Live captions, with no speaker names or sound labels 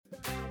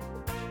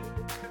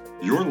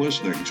You're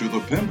listening to the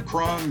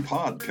Pimpcron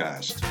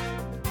Podcast.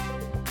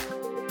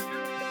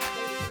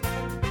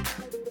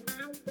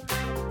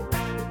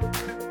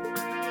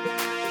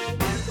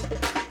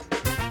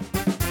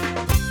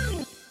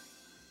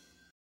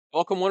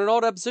 Welcome one and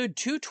all to episode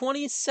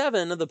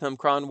 227 of the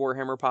Pimpcron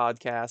Warhammer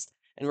Podcast,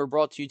 and we're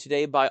brought to you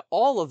today by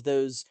all of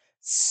those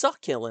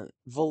succulent,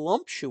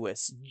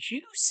 voluptuous,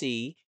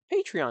 juicy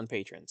Patreon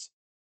patrons.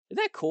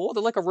 Isn't that cool?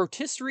 They're like a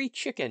rotisserie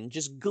chicken,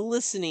 just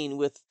glistening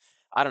with,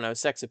 I don't know,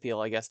 sex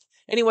appeal, I guess.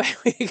 Anyway,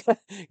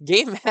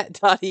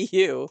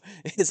 GameMat.eu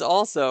is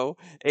also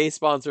a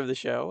sponsor of the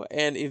show,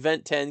 and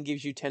Event 10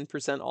 gives you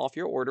 10% off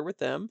your order with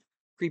them.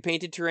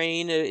 Pre-painted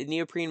terrain,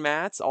 neoprene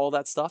mats, all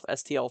that stuff,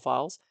 STL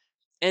files.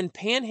 And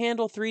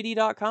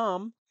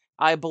panhandle3d.com,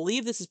 I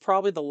believe this is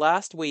probably the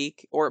last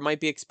week, or it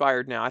might be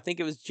expired now. I think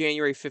it was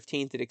January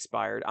 15th it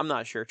expired. I'm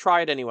not sure.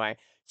 Try it anyway.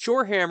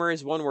 Shorehammer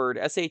is one word,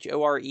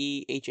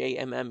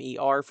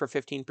 SHOREHAMMER for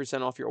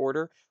 15% off your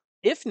order.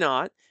 If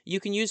not, you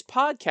can use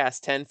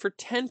Podcast 10 for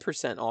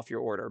 10% off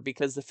your order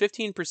because the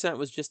 15%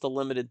 was just a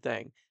limited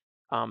thing.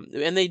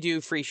 And they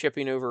do free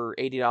shipping over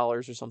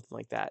 $80 or something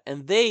like that.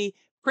 And they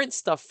print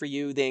stuff for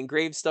you, they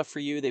engrave stuff for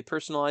you, they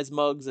personalize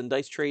mugs and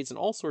dice trays and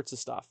all sorts of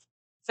stuff.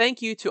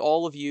 Thank you to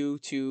all of you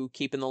to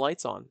keeping the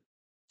lights on.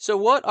 So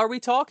what are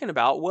we talking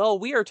about? Well,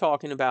 we are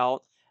talking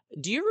about,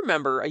 do you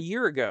remember a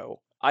year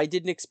ago, I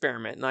did an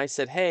experiment and I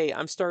said, hey,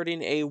 I'm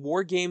starting a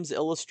War Games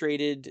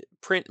Illustrated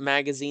print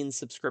magazine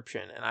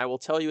subscription. And I will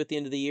tell you at the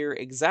end of the year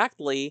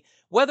exactly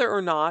whether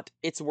or not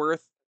it's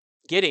worth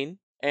getting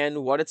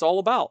and what it's all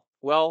about.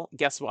 Well,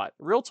 guess what?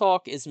 Real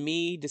Talk is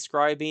me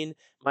describing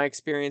my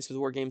experience with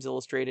War Games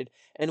Illustrated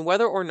and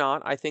whether or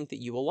not I think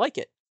that you will like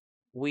it.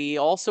 We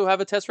also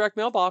have a Tesseract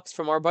mailbox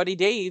from our buddy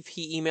Dave.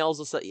 He emails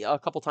us a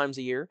couple times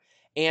a year,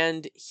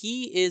 and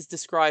he is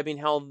describing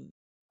how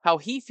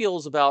he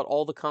feels about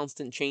all the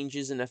constant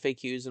changes in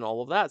FAQs and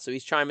all of that. So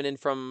he's chiming in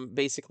from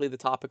basically the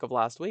topic of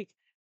last week.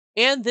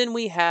 And then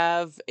we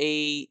have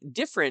a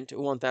different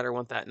Want That or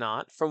Want That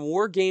Not from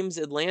War Games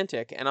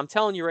Atlantic. And I'm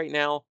telling you right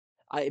now,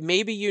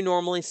 maybe you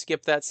normally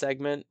skip that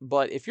segment,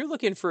 but if you're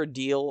looking for a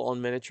deal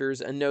on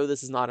miniatures, and no,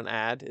 this is not an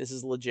ad, this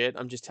is legit,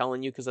 I'm just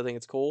telling you because I think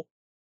it's cool.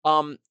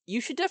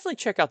 You should definitely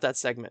check out that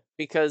segment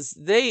because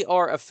they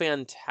are a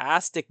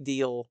fantastic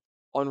deal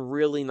on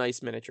really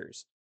nice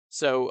miniatures.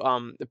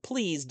 So,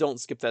 please don't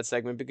skip that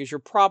segment because you're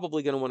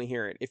probably going to want to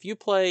hear it. If you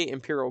play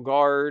Imperial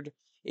Guard,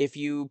 if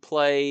you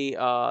play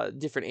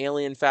different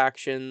alien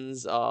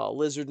factions,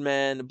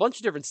 Lizardmen, a bunch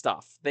of different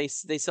stuff. They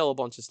sell a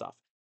bunch of stuff.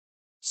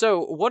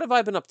 So, what have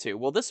I been up to?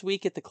 Well, this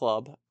week at the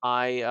club,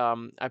 I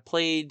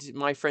played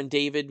my friend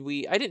David.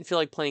 I didn't feel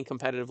like playing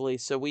competitively,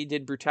 so we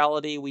did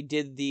Brutality. We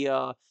did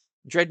the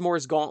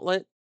Dreadmore's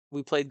Gauntlet.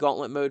 We played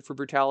Gauntlet mode for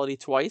Brutality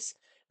twice.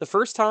 The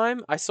first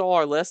time I saw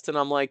our list and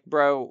I'm like,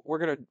 bro, we're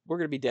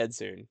gonna be dead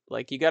soon.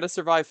 Like, you got to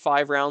survive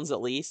 5 rounds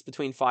at least,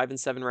 between 5 and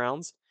 7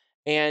 rounds,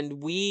 and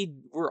we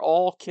were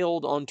all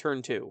killed on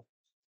turn 2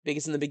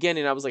 because in the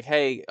beginning I was like,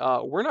 hey,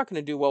 we're not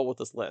gonna do well with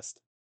this list.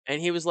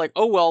 And he was like,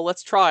 oh, well,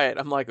 let's try it.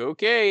 I'm like,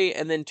 okay.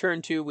 And then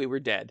turn 2, we were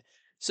dead.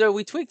 So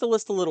we tweaked the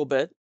list a little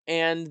bit,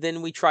 and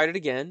then we tried it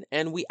again,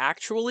 and we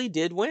actually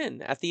did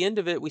win. At the end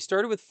of it, we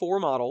started with 4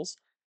 models,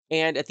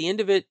 and at the end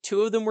of it,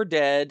 2 of them were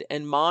dead,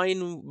 and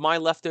my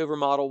leftover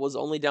model was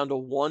only down to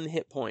 1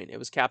 hit point. It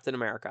was Captain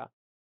America.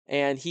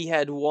 And he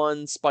had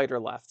 1 spider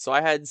left. So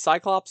I had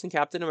Cyclops and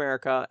Captain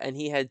America, and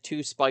he had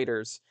 2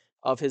 spiders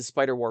of his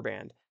Spider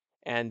Warband.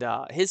 And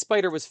his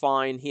spider was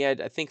fine. He had,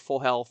 I think,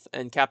 full health,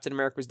 and Captain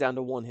America was down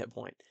to 1 hit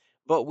point.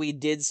 But we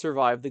did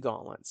survive the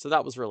gauntlet, so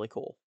that was really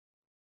cool.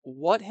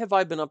 What have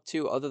I been up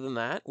to other than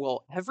that?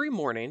 Well, every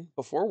morning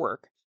before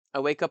work, I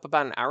wake up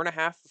about an hour and a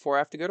half before I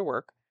have to go to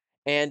work,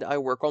 and I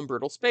work on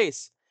Brutal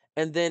Space.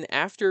 And then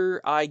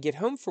after I get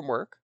home from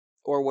work,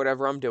 or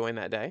whatever I'm doing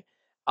that day,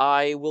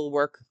 I will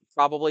work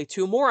probably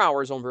 2 more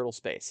hours on Brutal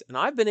Space. And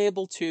I've been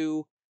able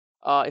to,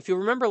 if you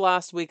remember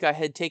last week, I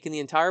had taken the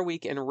entire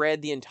week and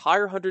read the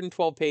entire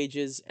 112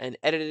 pages and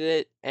edited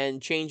it and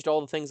changed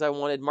all the things I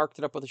wanted, marked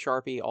it up with a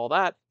Sharpie, all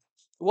that.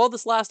 Well,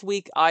 this last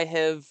week I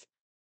have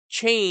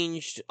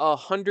changed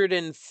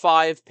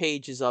 105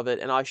 pages of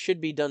it, and I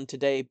should be done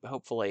today,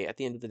 hopefully, at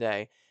the end of the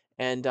day.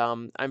 And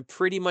I'm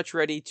pretty much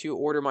ready to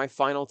order my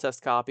final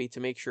test copy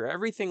to make sure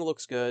everything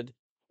looks good.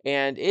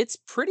 And it's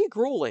pretty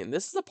grueling.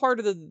 This is a part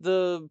of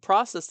the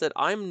process that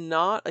I'm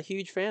not a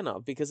huge fan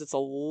of because it's a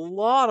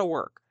lot of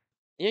work.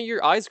 You know,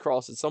 your eyes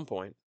cross at some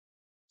point.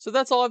 So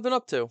that's all I've been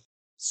up to.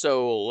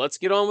 So let's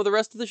get on with the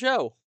rest of the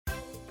show.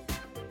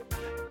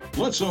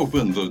 Let's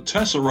open the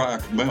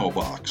Tesseract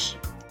mailbox.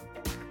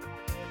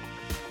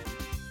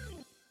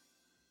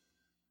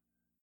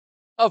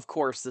 Of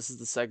course, this is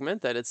the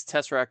segment that it's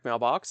Tesseract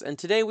Mailbox, and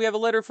today we have a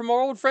letter from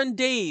our old friend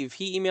Dave.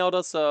 He emailed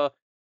us a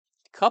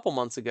couple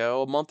months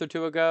ago, a month or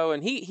 2 ago,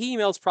 and he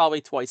emails probably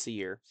twice a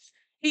year.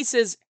 He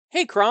says,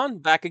 hey Kron,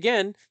 back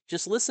again.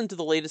 Just listen to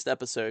the latest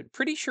episode.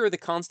 Pretty sure the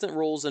constant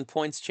rules and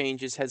points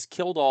changes has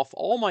killed off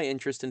all my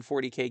interest in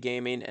 40k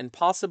gaming and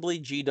possibly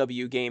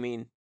GW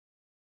gaming.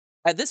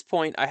 At this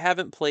point, I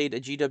haven't played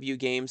a GW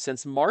game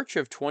since March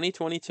of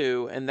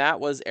 2022, and that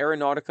was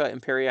Aeronautica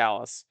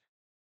Imperialis.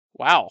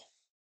 Wow,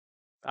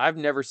 I've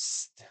never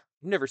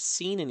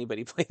seen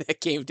anybody play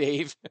that game,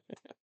 Dave.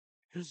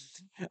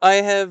 I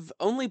have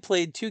only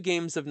played 2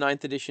 games of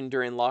Ninth Edition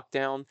during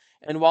lockdown,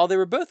 and while they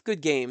were both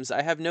good games,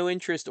 I have no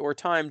interest or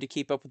time to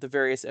keep up with the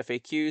various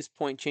FAQs,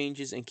 point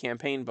changes, and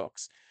campaign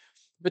books.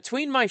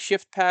 Between my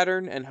shift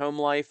pattern and home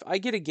life, I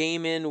get a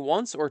game in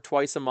once or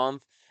twice a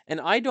month,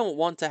 and I don't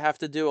want to have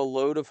to do a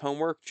load of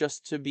homework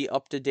just to be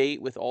up to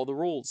date with all the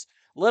rules,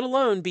 let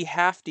alone be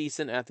half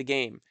decent at the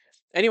game.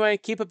 Anyway,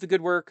 keep up the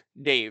good work,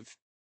 Dave.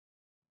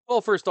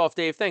 Well, first off,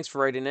 Dave, thanks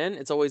for writing in.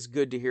 It's always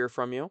good to hear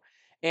from you.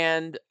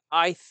 And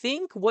I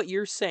think what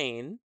you're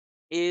saying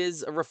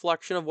is a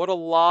reflection of what a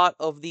lot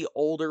of the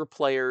older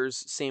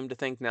players seem to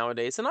think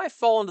nowadays. And I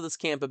fall into this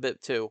camp a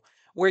bit too,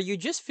 where you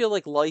just feel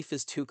like life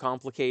is too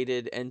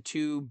complicated and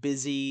too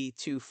busy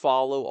to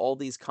follow all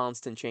these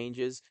constant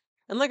changes.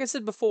 And like I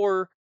said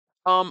before,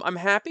 I'm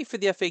happy for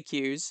the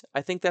FAQs.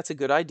 I think that's a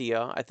good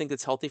idea. I think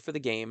it's healthy for the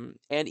game.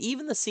 And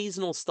even the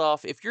seasonal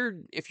stuff, if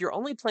you're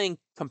only playing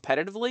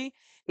competitively,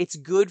 it's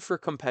good for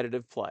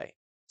competitive play.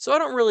 So I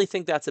don't really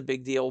think that's a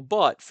big deal.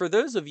 But for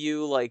those of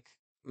you like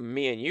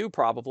me and you,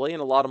 probably,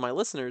 and a lot of my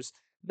listeners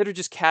that are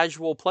just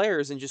casual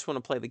players and just want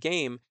to play the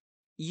game,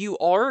 you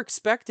are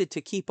expected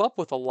to keep up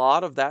with a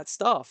lot of that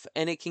stuff.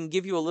 And it can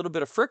give you a little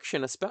bit of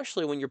friction,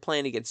 especially when you're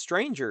playing against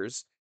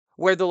strangers,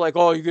 where they're like,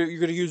 oh, you're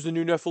gonna use the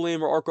new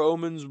Nephilim or Arc of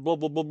Omens, blah,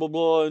 blah, blah, blah,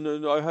 blah, and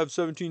then I have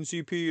 17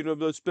 CP, and I'm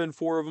gonna spend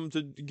 4 of them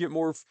to get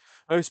more.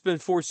 I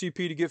spend 4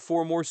 CP to get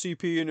 4 more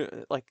CP,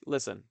 and like,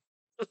 listen,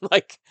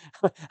 like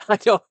I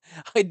don't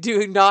I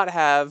do not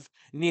have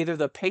neither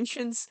the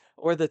patience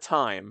or the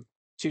time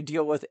to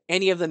deal with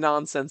any of the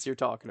nonsense you're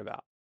talking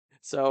about.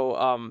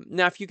 So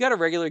now if you got a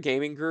regular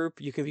gaming group,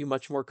 you can be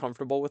much more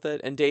comfortable with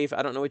it. And Dave,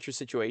 I don't know what your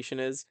situation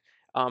is.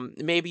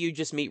 Maybe you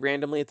just meet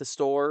randomly at the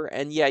store,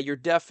 and yeah, you're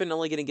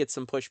definitely going to get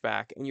some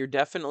pushback, and you're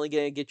definitely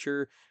going to get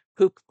your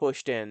poop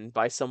pushed in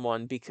by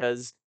someone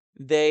because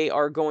they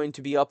are going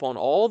to be up on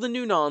all the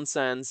new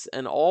nonsense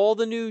and all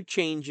the new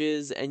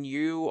changes, and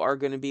you are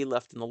going to be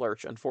left in the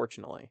lurch,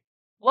 unfortunately.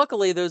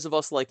 Luckily, those of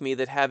us like me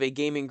that have a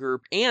gaming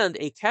group and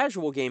a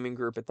casual gaming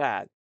group at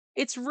that,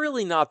 it's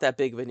really not that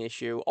big of an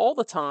issue all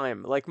the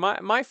time. Like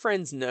my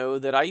friends know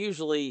that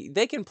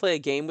they can play a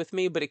game with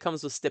me, but it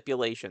comes with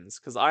stipulations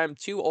because I'm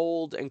too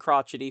old and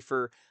crotchety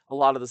for a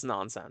lot of this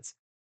nonsense.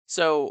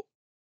 So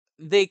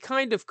they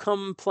kind of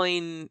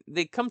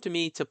they come to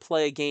me to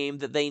play a game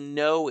that they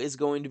know is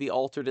going to be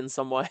altered in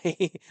some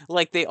way.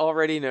 Like they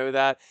already know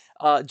that.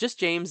 Just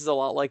James is a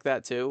lot like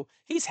that too.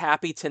 He's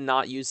happy to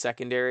not use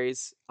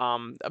secondaries.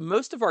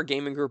 Most of our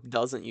gaming group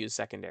doesn't use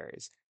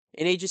secondaries.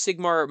 In Age of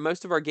Sigmar,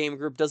 most of our gaming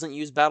group doesn't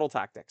use battle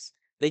tactics.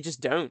 They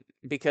just don't,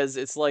 because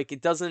it's like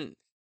it doesn't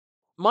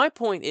my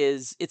point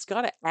is, it's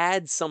got to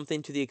add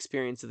something to the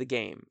experience of the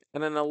game.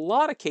 And in a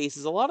lot of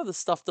cases, a lot of the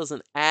stuff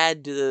doesn't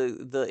add to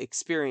the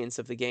experience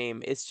of the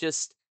game. It's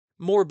just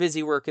more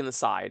busy work in the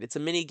side. It's a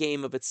mini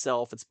game of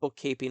itself, it's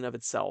bookkeeping of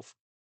itself.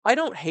 I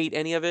don't hate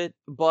any of it,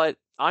 but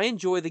I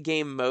enjoy the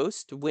game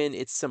most when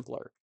it's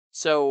simpler.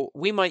 So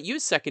we might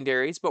use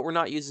secondaries, but we're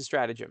not using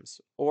stratagems.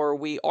 Or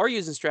we are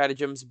using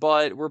stratagems,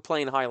 but we're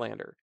playing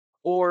Highlander.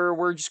 Or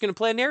we're just going to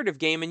play a narrative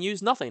game and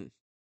use nothing,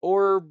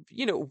 or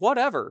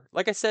whatever.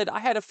 Like I said, I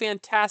had a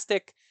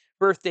fantastic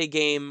birthday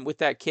game with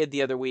that kid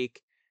the other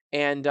week,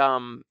 and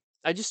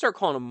I just start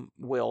calling him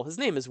Will. His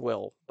name is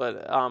Will,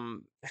 but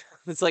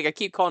it's like I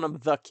keep calling him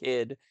the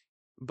kid.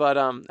 But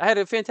I had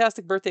a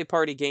fantastic birthday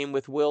party game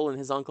with Will and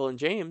his uncle and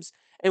James,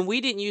 and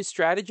we didn't use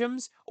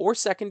stratagems or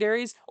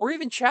secondaries or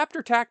even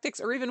chapter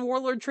tactics or even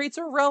warlord traits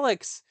or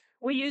relics.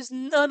 We used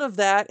none of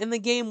that, and the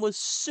game was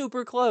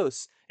super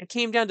close. It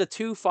came down to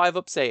 2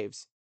 5-up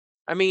saves.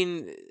 I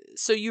mean,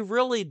 so you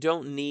really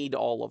don't need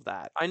all of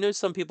that. I know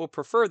some people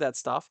prefer that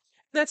stuff.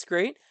 That's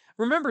great.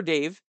 Remember,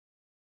 Dave,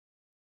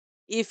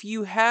 if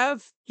you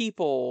have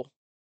people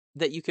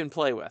that you can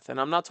play with, and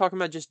I'm not talking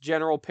about just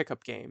general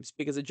pickup games,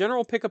 because a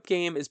general pickup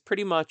game is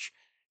pretty much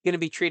going to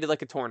be treated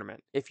like a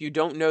tournament. If you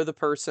don't know the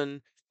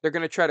person, they're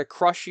going to try to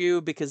crush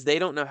you because they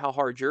don't know how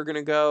hard you're going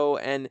to go,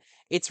 and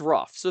it's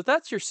rough. So if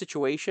that's your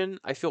situation,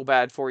 I feel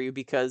bad for you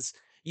because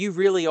you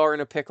really are in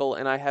a pickle,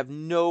 and I have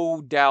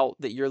no doubt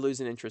that you're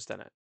losing interest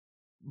in it.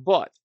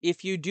 But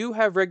if you do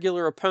have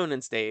regular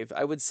opponents, Dave,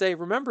 I would say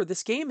remember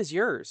this game is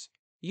yours.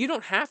 You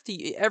don't have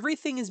to,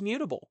 everything is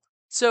mutable.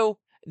 So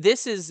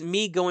this is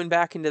me going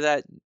back into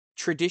that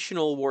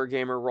traditional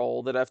wargamer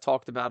role that I've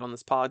talked about on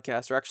this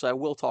podcast, or actually I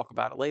will talk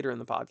about it later in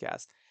the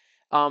podcast.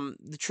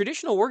 The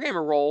traditional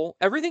wargamer role,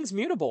 everything's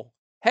mutable.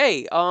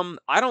 Hey,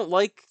 I don't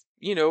like,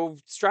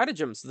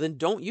 stratagems, then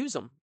don't use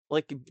them.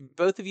 Like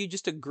both of you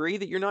just agree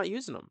that you're not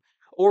using them.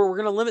 Or we're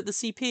going to limit the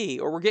CP,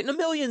 or we're getting a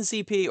million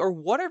CP, or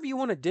whatever you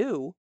want to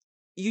do,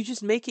 you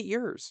just make it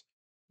yours.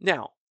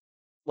 Now,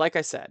 like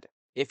I said,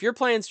 if you're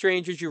playing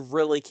strangers, you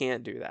really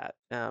can't do that.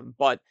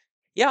 But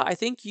yeah, I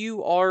think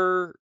you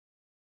are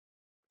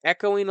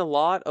echoing a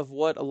lot of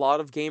what a lot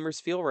of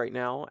gamers feel right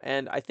now,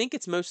 and I think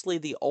it's mostly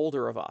the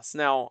older of us.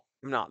 Now,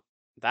 I'm not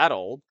that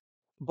old,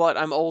 but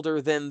I'm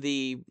older than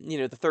the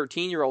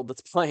 13-year-old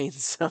that's playing,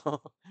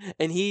 so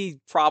and he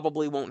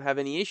probably won't have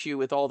any issue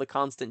with all the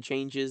constant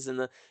changes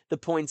and the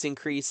points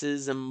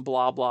increases and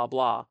blah blah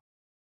blah.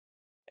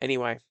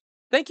 Anyway,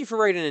 thank you for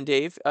writing in,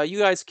 Dave. You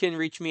guys can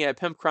reach me at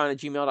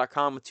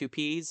pimpcron@gmail.com with two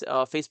P's,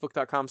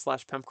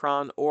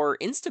 facebook.com/pimpcron, or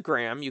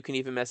Instagram, you can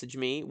even message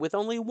me with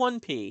only one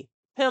P,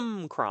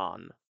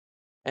 Pimpcron.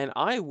 And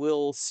I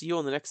will see you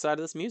on the next side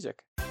of this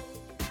music.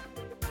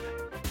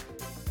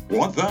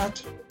 Want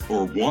that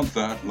or want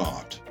that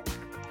not?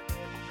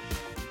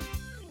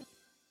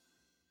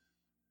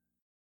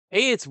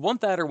 Hey, it's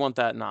Want That or Want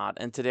That Not,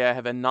 and today I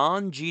have a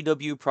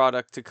non-GW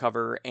product to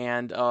cover,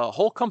 and a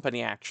whole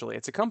company, actually.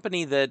 It's a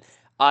company that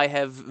I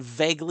have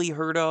vaguely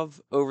heard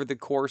of over the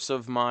course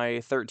of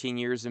my 13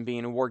 years in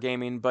being in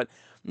wargaming, but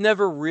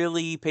never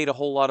really paid a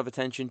whole lot of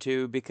attention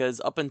to,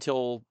 because up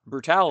until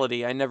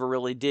Brutality, I never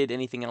really did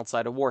anything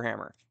outside of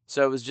Warhammer.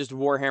 So it was just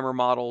Warhammer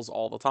models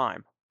all the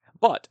time.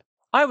 But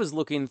I was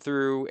looking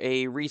through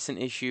a recent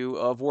issue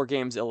of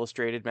Wargames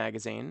Illustrated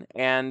magazine,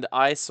 and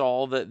I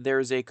saw that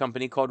there's a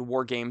company called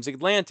Wargames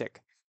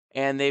Atlantic,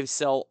 and they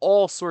sell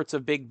all sorts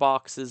of big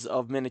boxes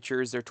of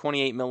miniatures. They're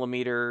 28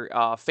 millimeter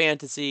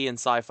fantasy and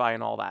sci-fi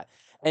and all that.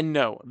 And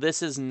no,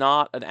 this is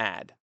not an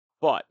ad,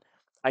 but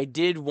I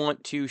did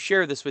want to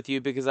share this with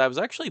you because I was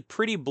actually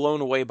pretty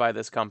blown away by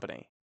this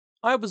company.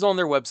 I was on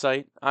their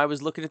website. I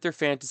was looking at their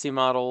fantasy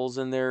models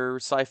and their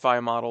sci-fi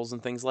models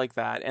and things like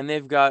that. And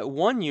they've got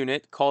one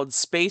unit called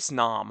Space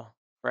Nam,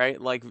 right?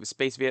 Like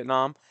Space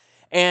Vietnam.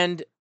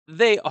 And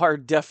they are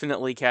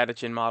definitely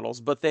Catachin models,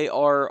 but they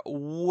are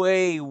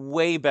way,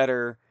 way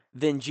better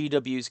than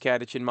GW's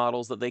Catachin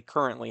models that they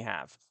currently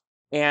have.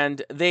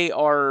 And they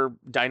are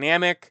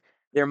dynamic,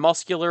 they're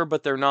muscular,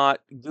 but they're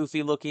not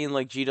goofy looking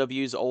like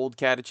GW's old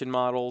Catachin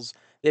models.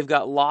 They've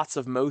got lots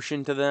of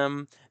motion to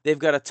them. They've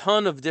got a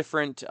ton of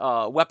different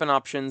weapon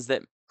options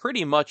that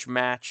pretty much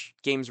match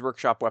Games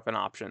Workshop weapon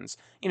options.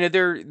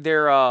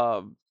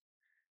 They're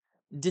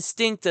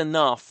distinct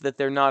enough that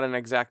they're not an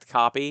exact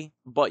copy,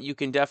 but you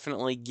can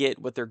definitely get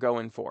what they're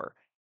going for.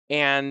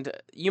 And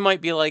you might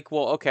be like,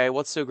 well, okay,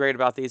 what's so great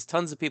about these?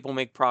 Tons of people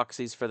make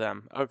proxies for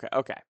them.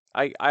 Okay.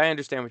 I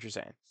understand what you're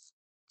saying.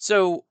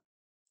 So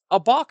a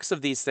box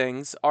of these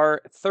things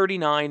are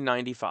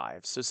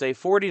 $39.95. So say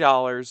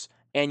 $40.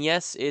 And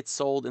yes, it's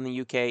sold in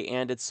the UK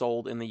and it's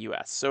sold in the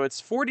US. So it's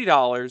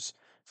 $40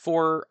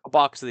 for a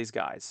box of these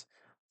guys.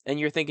 And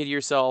you're thinking to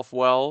yourself,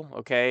 well,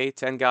 okay,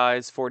 10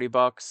 guys,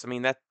 $40. I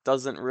mean, that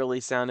doesn't really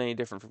sound any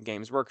different from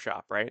Games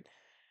Workshop, right?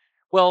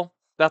 Well,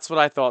 that's what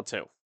I thought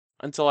too.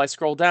 Until I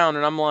scroll down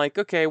and I'm like,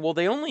 okay, well,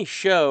 they only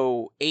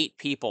show 8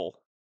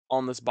 people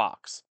on this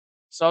box.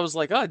 So I was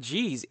like, oh,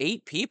 geez,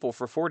 8 people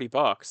for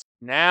 $40.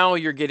 Now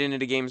you're getting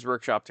into Games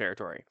Workshop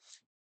territory.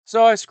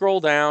 So I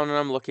scroll down and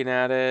I'm looking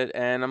at it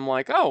and I'm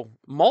like, oh,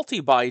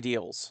 multi-buy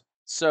deals.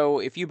 So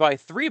if you buy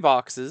 3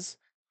 boxes,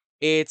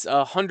 it's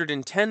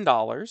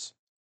 $110.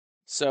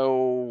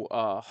 So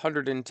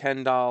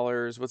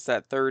 $110, what's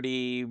that?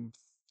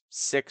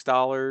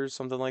 $36,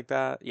 something like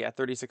that. Yeah,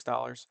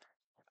 $36.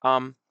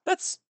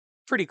 That's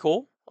pretty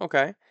cool.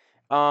 Okay.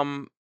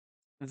 Um,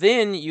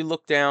 then you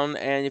look down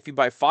and if you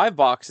buy 5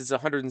 boxes,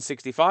 it's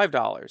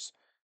 $165.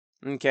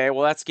 Okay,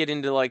 well that's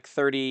getting to like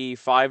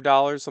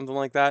 $35, something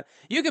like that.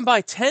 You can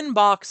buy 10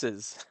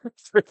 boxes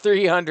for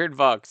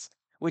 $300,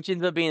 which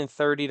ends up being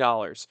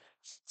 $30.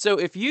 So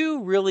if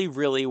you really,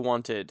 really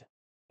wanted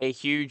a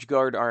huge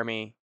guard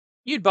army,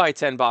 you'd buy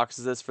 10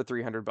 boxes of this for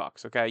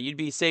 $300, okay? You'd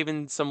be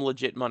saving some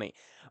legit money.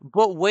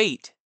 But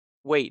wait,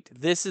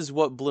 this is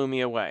what blew me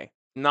away.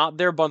 Not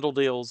their bundle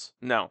deals.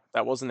 No,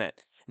 that wasn't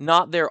it.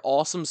 Not their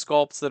awesome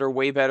sculpts that are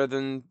way better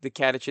than the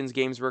Catachin's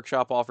Games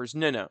Workshop offers.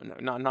 No,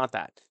 not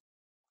that.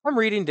 I'm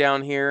reading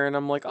down here and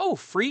I'm like, oh,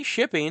 free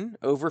shipping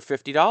over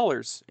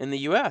 $50 in the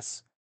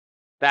US.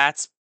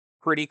 That's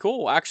pretty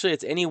cool. Actually,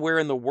 it's anywhere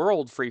in the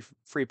world free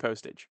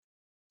postage.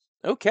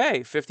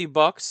 Okay,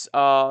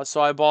 $50.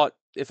 So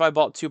if I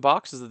bought 2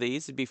 boxes of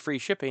these, it'd be free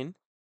shipping,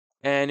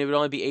 and it would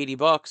only be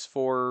 $80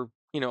 for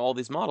all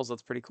these models.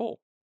 That's pretty cool.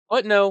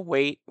 But no,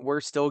 wait,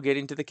 we're still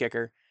getting to the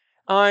kicker.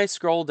 I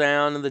scroll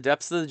down in the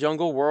depths of the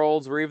jungle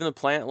worlds where even the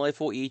plant life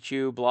will eat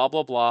you, blah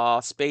blah blah,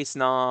 Space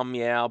Nom,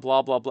 yeah,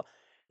 blah blah blah.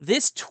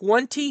 This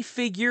 20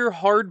 figure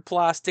hard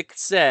plastic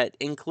set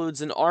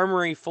includes an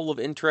armory full of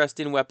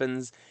interesting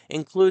weapons,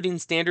 including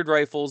standard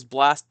rifles,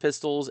 blast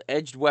pistols,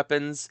 edged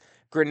weapons,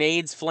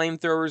 grenades,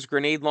 flamethrowers,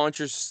 grenade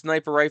launchers,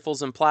 sniper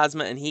rifles, and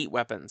plasma and heat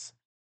weapons.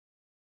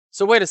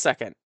 So wait a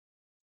second.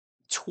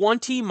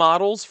 20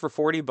 models for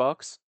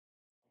 $40?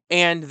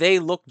 And they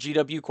look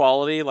GW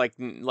quality, like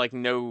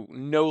no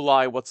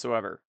lie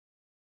whatsoever.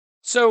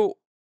 So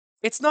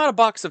it's not a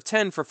box of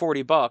 10 for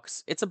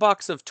 $40. It's a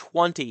box of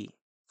 20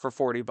 for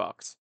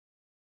 $40.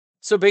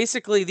 So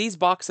basically, these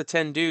box of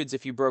 10 dudes,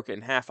 if you broke it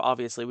in half,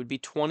 obviously, would be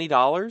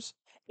 $20,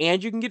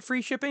 and you can get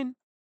free shipping.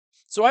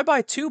 So I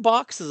buy 2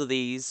 boxes of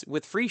these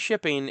with free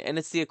shipping, and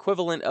it's the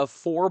equivalent of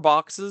 4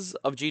 boxes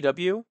of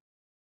GW.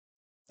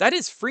 That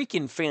is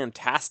freaking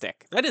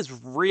fantastic. That is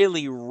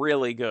really,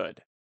 really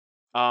good.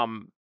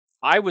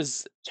 I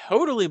was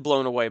totally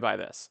blown away by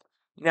this.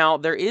 Now,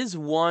 there is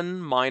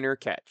one minor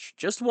catch,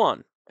 just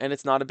one, and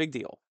it's not a big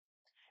deal.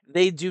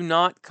 They do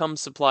not come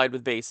supplied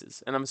with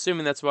bases, and I'm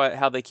assuming that's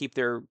how they keep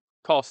their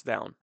costs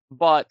down.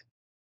 But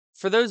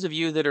for those of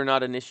you that are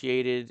not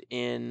initiated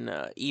in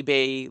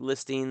eBay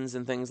listings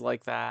and things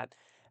like that,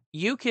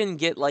 you can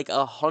get like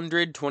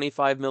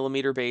 125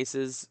 millimeter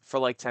bases for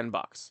like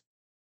 $10.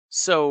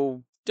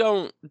 So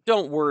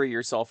don't worry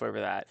yourself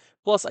over that.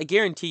 Plus, I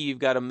guarantee you've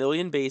got a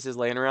million bases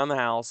laying around the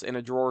house in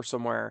a drawer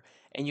somewhere,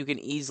 and you can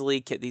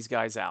easily kit these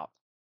guys out.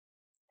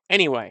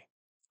 Anyway,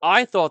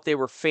 I thought they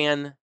were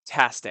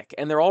fantastic,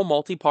 and they're all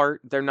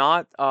multi-part. They're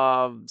not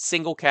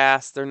single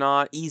cast. They're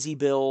not easy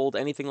build,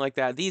 anything like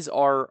that. These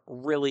are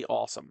really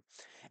awesome.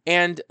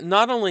 And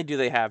not only do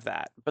they have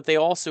that, but they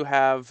also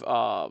have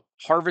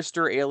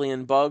Harvester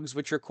alien bugs,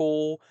 which are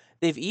cool.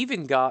 They've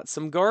even got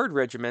some guard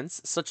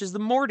regiments, such as the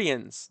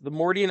Mordians. The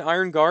Mordian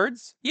Iron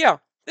Guards? Yeah,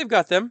 they've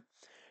got them.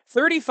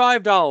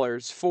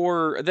 $35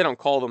 for, they don't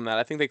call them that.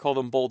 I think they call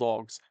them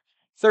Bulldogs.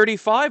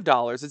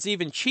 $35. It's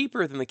even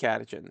cheaper than the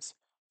Catechins.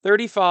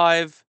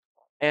 35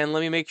 and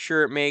let me make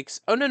sure it makes,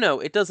 oh no,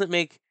 it doesn't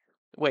make,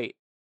 wait.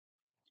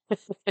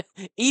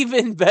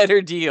 Even better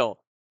deal.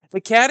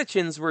 The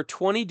Catechins were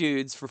 20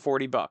 dudes for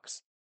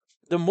 $40.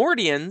 The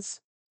Mordians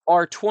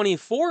are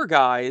 24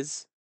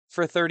 guys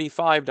for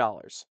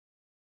 $35.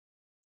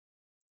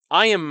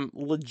 I am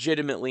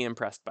legitimately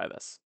impressed by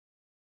this.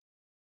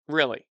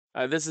 Really.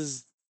 This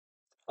is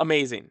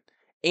amazing.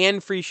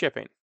 And free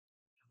shipping.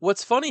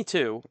 What's funny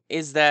too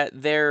is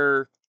that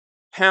their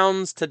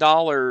pounds to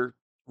dollar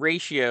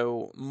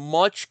ratio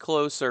much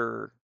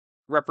closer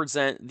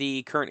represent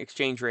the current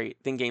exchange rate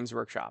than Games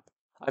Workshop.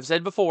 I've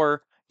said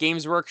before,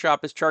 Games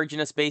Workshop is charging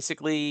us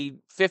basically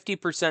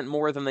 50%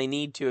 more than they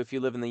need to if you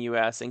live in the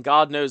US, and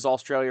God knows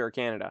Australia or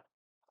Canada.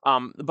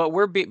 But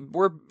we're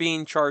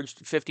being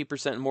charged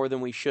 50% more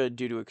than we should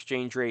due to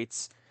exchange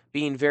rates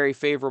being very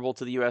favorable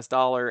to the US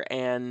dollar,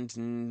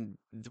 and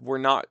we're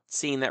not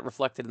seeing that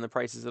reflected in the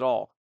prices at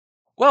all.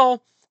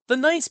 Well, the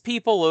nice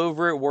people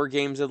over at War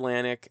Games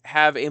Atlantic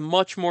have a um,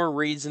 much more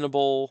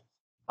reasonable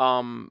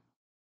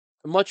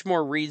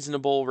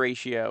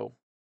ratio,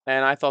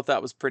 and I thought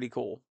that was pretty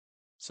cool.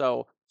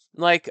 So,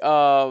 like,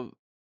 3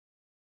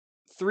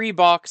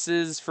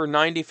 boxes for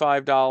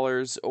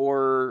 $95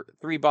 or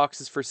 3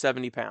 boxes for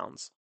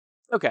 £70.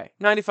 Okay,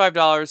 $95,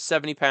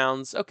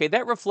 £70. Okay,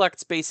 that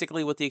reflects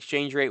basically what the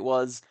exchange rate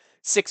was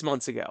 6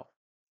 months ago.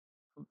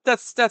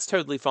 That's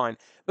totally fine.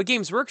 But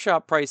Games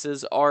Workshop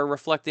prices are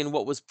reflecting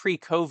what was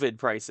pre-COVID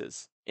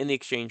prices in the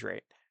exchange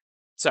rate.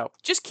 So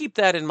just keep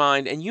that in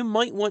mind, and you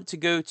might want to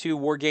go to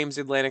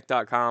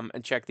wargamesatlantic.com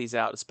and check these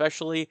out,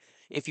 especially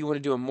if you want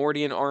to do a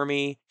Mordian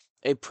army,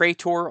 a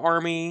Praetor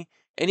army,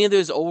 any of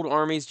those old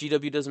armies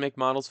GW doesn't make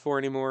models for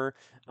anymore.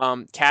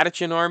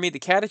 Catechin army, the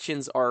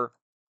Catechins are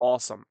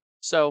awesome.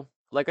 So,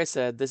 like I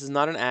said, this is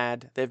not an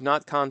ad. They've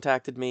not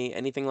contacted me,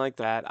 anything like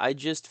that. I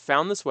just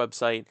found this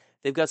website.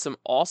 They've got some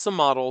awesome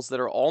models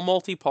that are all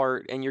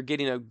multi-part, and you're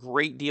getting a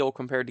great deal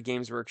compared to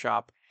Games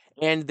Workshop,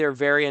 and they're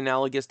very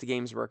analogous to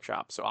Games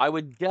Workshop. So I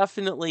would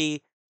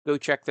definitely go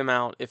check them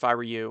out if I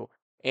were you.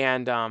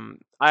 And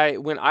I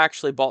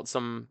actually I bought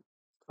some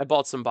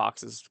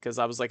boxes because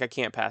I was like, I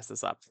can't pass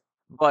this up.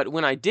 But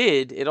when I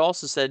did, it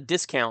also said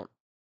discount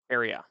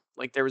area.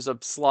 Like there was a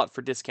slot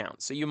for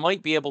discount. So you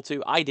might be able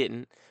to, I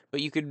didn't,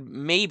 but you could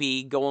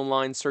maybe go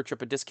online, search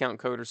up a discount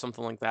code or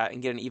something like that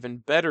and get an even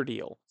better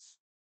deal.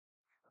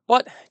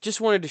 But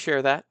just wanted to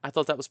share that. I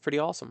thought that was pretty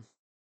awesome.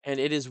 And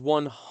it is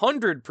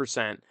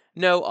 100%,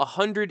 no,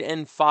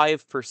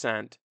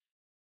 105%,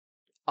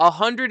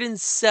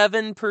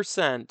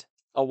 107%.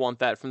 I'll want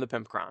that from the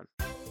Pimpcron.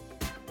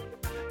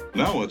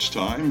 Now it's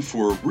time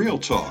for Real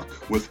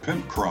Talk with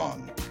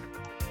Pimpcron.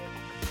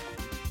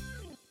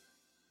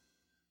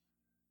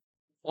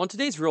 On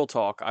today's Real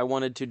Talk, I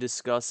wanted to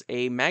discuss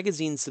a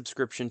magazine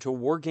subscription to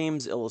War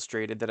Games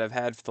Illustrated that I've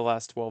had for the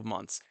last 12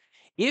 months.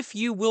 If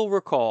you will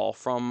recall,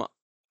 from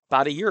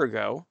about a year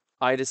ago,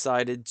 I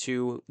decided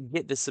to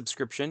get this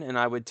subscription, and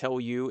I would tell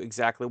you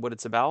exactly what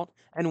it's about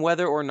and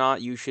whether or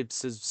not you should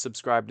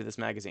subscribe to this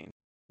magazine.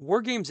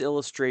 War Games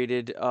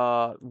Illustrated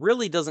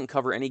really doesn't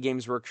cover any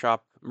Games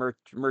Workshop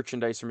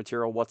merchandise or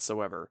material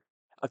whatsoever.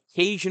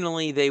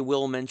 Occasionally, they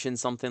will mention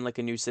something like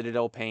a new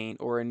Citadel paint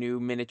or a new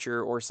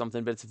miniature or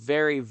something, but it's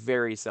very,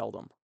 very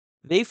seldom.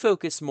 They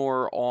focus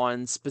more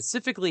on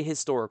specifically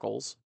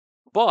historicals,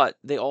 but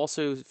they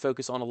also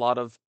focus on a lot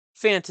of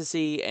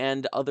fantasy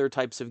and other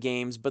types of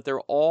games, but they're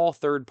all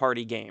third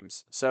party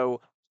games. So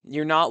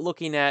you're not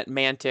looking at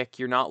Mantic,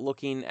 you're not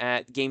looking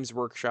at Games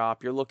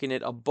Workshop, you're looking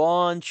at a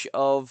bunch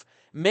of,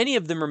 many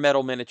of them are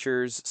metal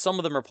miniatures, some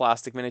of them are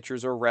plastic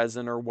miniatures or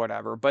resin or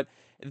whatever, but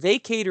they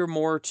cater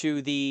more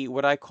to the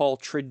what I call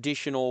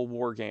traditional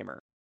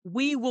wargamer.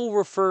 We will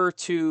refer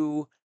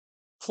to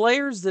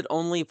players that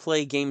only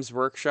play Games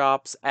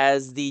Workshops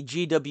as the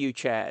GW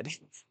Chad.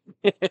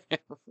 I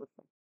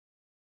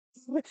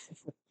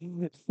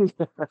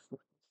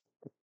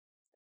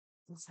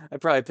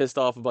probably pissed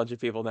off a bunch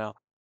of people now.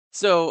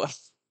 So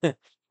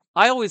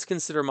I always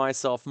consider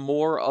myself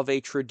more of a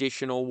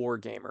traditional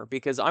wargamer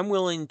because I'm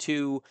willing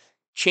to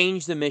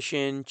change the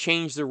mission,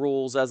 change the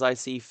rules as I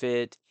see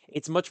fit.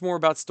 It's much more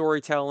about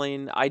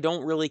storytelling. I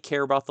don't really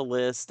care about the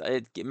list.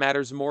 It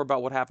matters more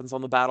about what happens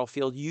on the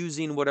battlefield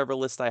using whatever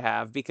list I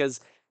have because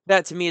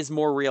that to me is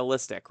more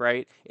realistic,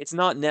 right? It's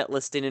not net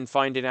listing and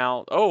finding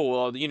out,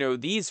 oh, well,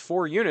 these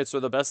 4 units are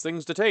the best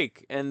things to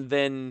take. And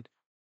then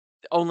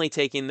only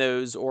taking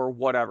those or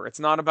whatever. It's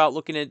not about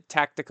looking at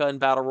Tactica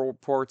and battle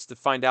reports to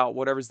find out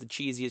whatever's the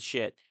cheesiest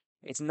shit.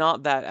 It's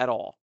not that at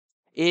all.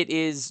 It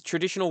is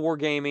traditional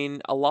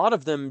wargaming. A lot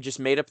of them just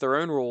made up their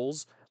own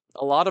rules.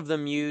 A lot of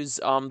them use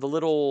the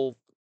little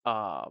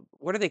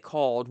what are they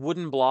called?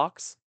 Wooden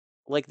blocks,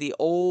 like the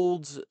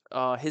old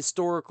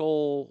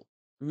historical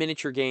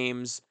miniature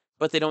games.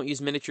 But they don't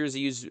use miniatures.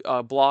 They use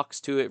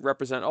blocks to it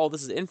represent. Oh,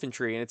 this is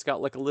infantry, and it's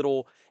got like a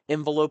little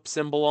envelope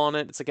symbol on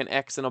it. It's like an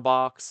X in a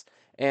box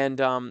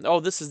and oh,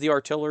 this is the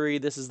artillery,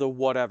 this is the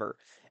whatever.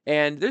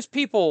 And there's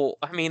people,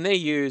 I mean, they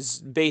use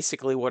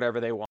basically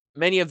whatever they want.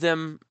 Many of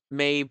them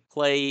may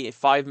play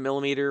 5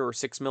 millimeter or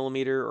 6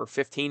 millimeter or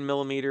 15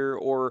 millimeter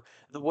or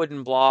the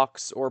wooden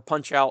blocks or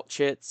punch out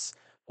chits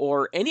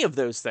or any of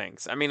those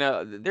things. I mean,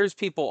 there's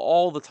people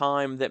all the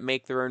time that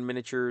make their own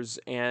miniatures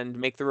and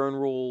make their own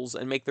rules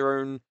and make their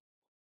own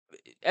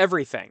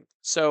everything.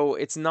 So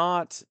it's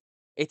not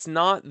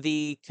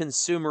the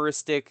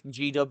consumeristic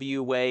GW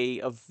way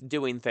of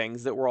doing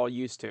things that we're all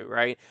used to,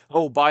 right?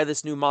 Oh, buy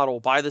this new model,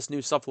 buy this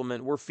new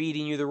supplement. We're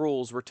feeding you the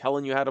rules. We're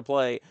telling you how to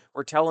play.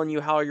 We're telling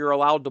you how you're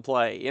allowed to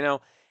play.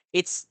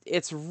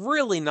 It's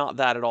really not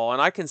that at all.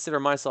 And I consider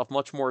myself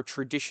much more a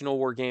traditional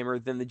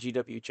wargamer than the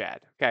GW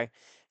Chad. Okay.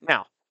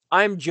 Now,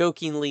 I'm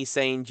jokingly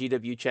saying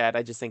GW Chad.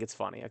 I just think it's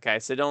funny. Okay.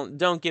 So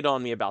don't get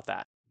on me about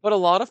that. But a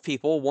lot of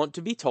people want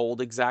to be told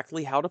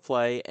exactly how to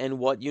play and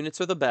what units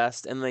are the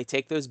best, and they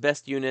take those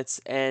best units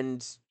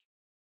and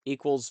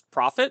equals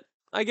profit,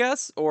 I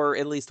guess, or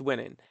at least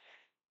winning.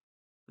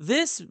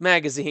 This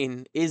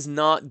magazine is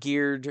not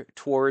geared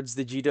towards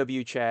the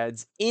GW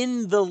Chads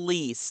in the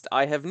least.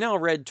 I have now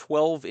read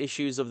 12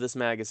 issues of this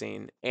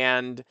magazine,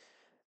 and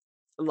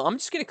I'm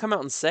just going to come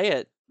out and say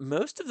it.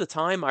 Most of the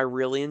time, I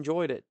really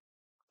enjoyed it.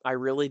 I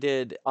really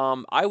did.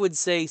 I would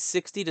say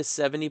 60 to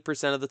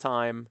 70% of the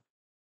time,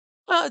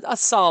 a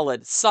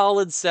solid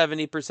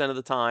 70% of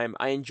the time,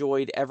 I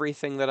enjoyed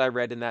everything that I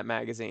read in that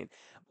magazine.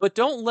 But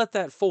don't let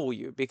that fool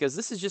you because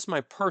this is just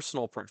my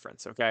personal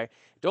preference, okay?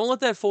 Don't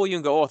let that fool you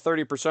and go, oh,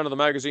 30% of the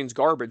magazine's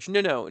garbage.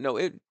 No, no, no.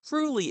 It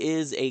truly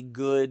is a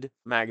good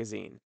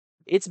magazine.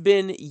 It's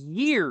been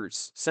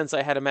years since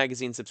I had a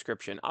magazine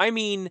subscription. I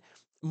mean,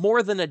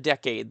 more than a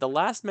decade. The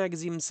last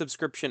magazine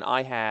subscription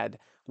I had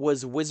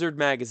was Wizard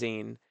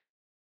Magazine,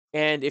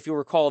 and if you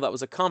recall, that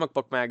was a comic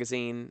book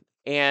magazine,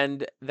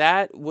 and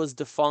that was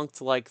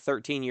defunct like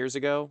 13 years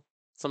ago,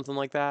 something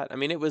like that. I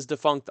mean, it was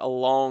defunct a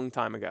long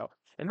time ago.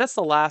 And that's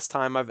the last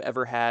time I've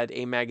ever had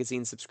a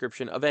magazine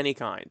subscription of any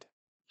kind.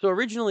 So,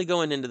 originally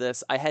going into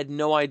this, I had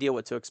no idea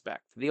what to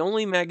expect. The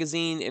only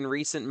magazine in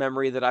recent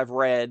memory that I've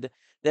read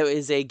that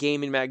is a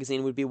gaming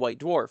magazine would be White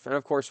Dwarf. And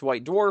of course,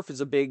 White Dwarf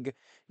is a big,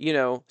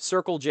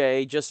 Circle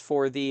J just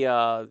for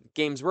the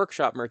Games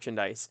Workshop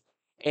merchandise.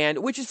 And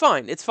which is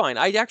fine. It's fine.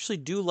 I actually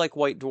do like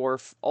White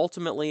Dwarf.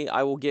 Ultimately,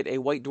 I will get a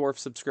White Dwarf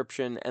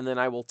subscription and then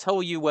I will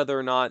tell you whether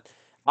or not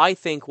I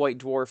think White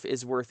Dwarf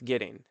is worth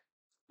getting.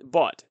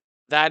 But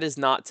that is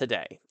not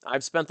today.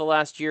 I've spent the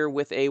last year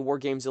with a War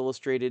Games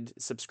Illustrated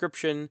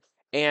subscription,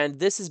 and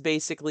this is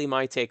basically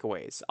my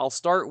takeaways. I'll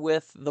start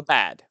with the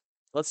bad.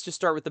 Let's just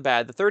start with the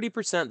bad, the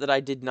 30% that I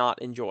did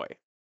not enjoy.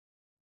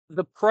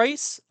 The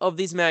price of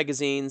these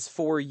magazines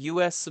for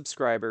US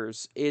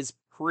subscribers is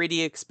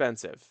pretty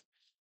expensive.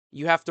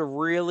 You have to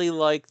really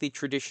like the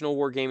traditional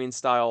wargaming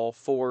style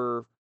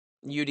for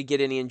you to get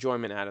any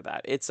enjoyment out of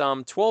that. It's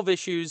 12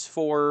 issues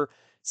for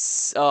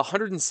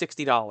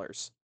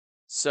 $160.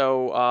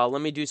 So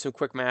let me do some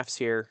quick maths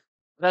here.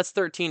 That's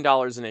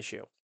 $13 an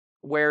issue.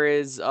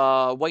 Whereas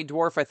White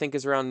Dwarf I think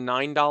is around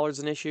 $9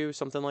 an issue,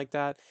 something like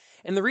that.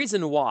 And the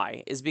reason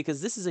why is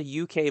because this is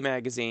a UK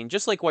magazine,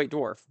 just like White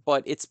Dwarf,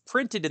 but it's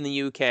printed in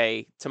the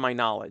UK to my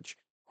knowledge.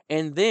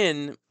 And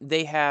then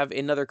they have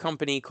another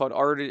company called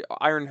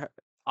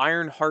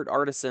Ironheart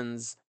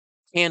Artisans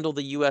handle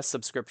the U.S.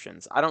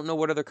 subscriptions. I don't know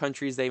what other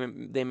countries they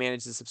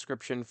manage the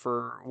subscription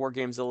for War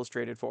Games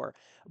Illustrated for,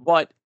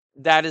 but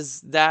that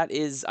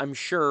is I'm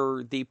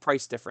sure the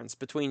price difference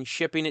between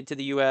shipping it to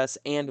the U.S.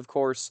 and of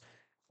course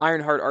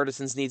Ironheart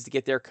Artisans needs to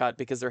get their cut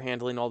because they're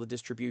handling all the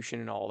distribution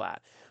and all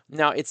that.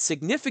 Now it's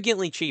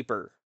significantly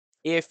cheaper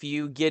if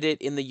you get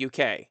it in the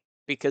UK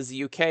because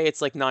the UK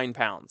it's like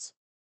 £9.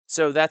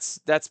 So that's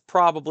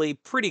probably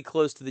pretty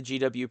close to the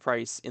GW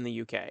price in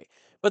the UK.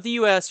 But the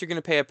US, you're going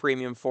to pay a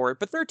premium for it.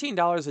 But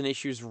 $13 an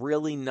issue is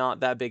really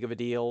not that big of a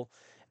deal.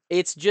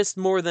 It's just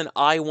more than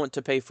I want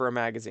to pay for a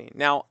magazine.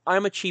 Now,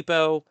 I'm a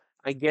cheapo.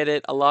 I get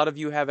it. A lot of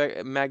you have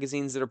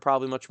magazines that are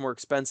probably much more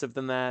expensive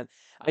than that.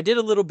 I did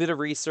a little bit of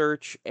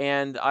research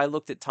and I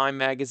looked at Time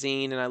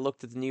Magazine and I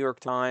looked at the New York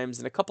Times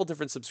and a couple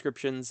different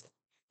subscriptions.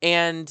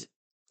 And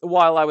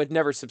while I would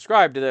never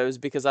subscribe to those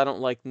because I don't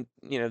like,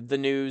 the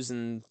news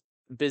and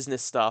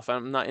business stuff.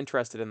 I'm not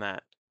interested in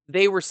that.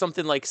 They were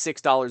something like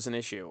 $6 an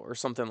issue or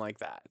something like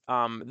that.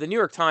 The New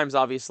York Times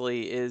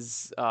obviously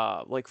is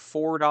like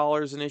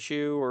 $4 an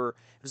issue, or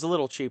it was a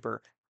little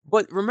cheaper.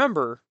 But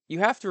remember, you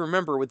have to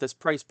remember with this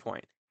price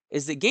point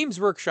is that Games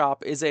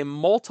Workshop is a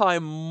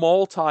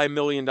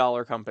multi-million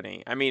dollar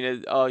company. I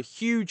mean, a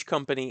huge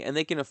company, and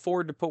they can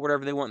afford to put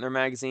whatever they want in their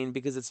magazine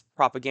because it's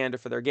propaganda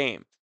for their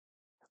game.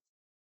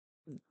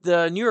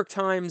 The New York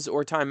Times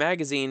or Time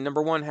Magazine,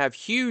 number one, have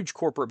huge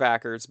corporate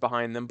backers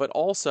behind them, but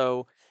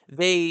also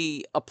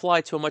they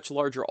apply to a much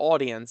larger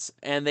audience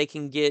and they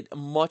can get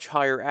much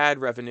higher ad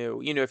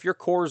revenue. If you're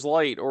Coors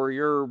Light or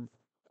you're,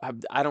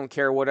 I don't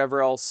care,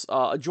 whatever else,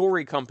 a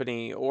jewelry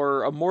company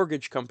or a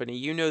mortgage company,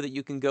 you know that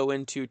you can go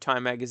into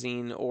Time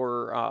Magazine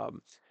or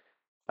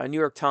a New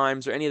York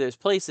Times or any of those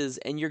places,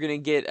 and you're going to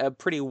get a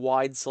pretty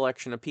wide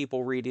selection of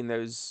people reading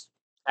those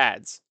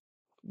ads.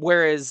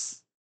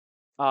 Whereas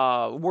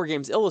War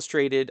Games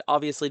Illustrated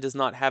obviously does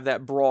not have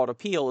that broad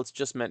appeal. It's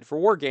just meant for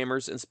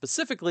wargamers and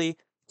specifically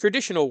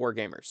traditional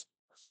wargamers.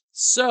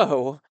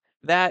 So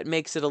that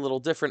makes it a little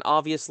different.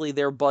 Obviously,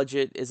 their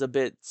budget is a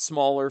bit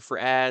smaller for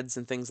ads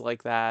and things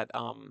like that.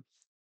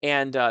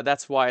 And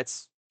that's why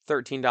it's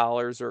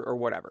 $13 or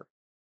whatever.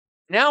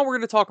 Now we're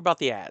going to talk about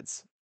the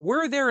ads.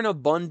 Were there an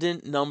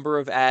abundant number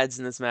of ads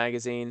in this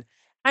magazine?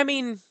 I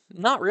mean,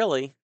 not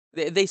really.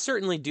 They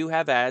certainly do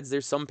have ads.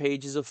 There's some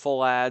pages of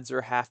full ads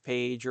or half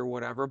page or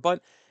whatever,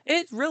 but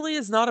it really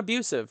is not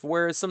abusive.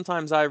 Whereas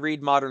sometimes I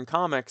read modern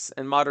comics,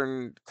 and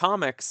modern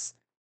comics,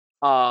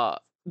 uh,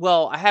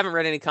 well, I haven't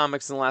read any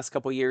comics in the last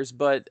couple years,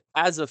 but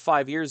as of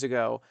 5 years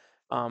ago,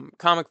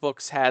 comic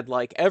books had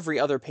like every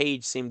other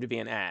page seemed to be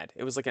an ad.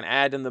 It was like an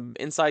ad in the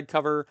inside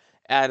cover,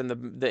 ad in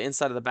the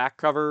inside of the back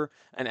cover,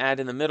 an ad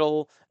in the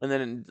middle, and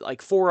then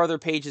like four other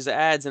pages of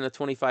ads in a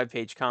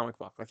 25-page comic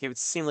book. Like it would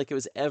seem like it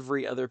was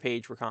every other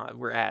page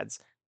were ads.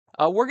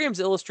 War Games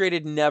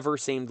Illustrated never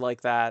seemed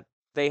like that.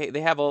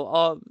 They have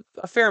a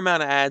fair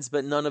amount of ads,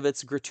 but none of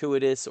it's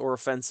gratuitous or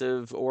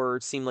offensive or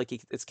seem like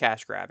it's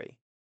cash grabby.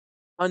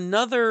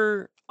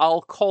 Another,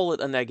 I'll call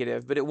it a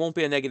negative, but it won't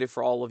be a negative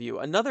for all of you.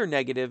 Another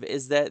negative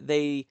is that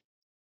they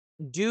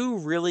do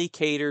really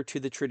cater to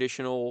the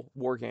traditional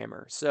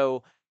wargamer.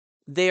 So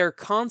they are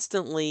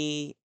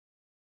constantly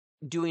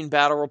doing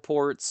battle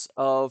reports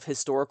of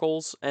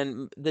historicals,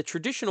 and the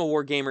traditional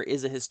wargamer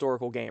is a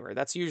historical gamer.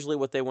 That's usually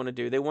what they want to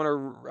do. They want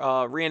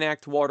to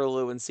reenact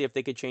Waterloo and see if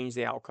they could change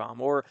the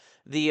outcome, or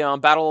the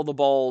Battle of the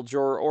Bulge,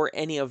 or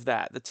any of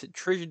that. The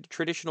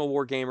traditional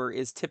wargamer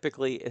is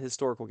typically a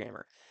historical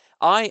gamer.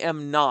 I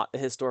am not a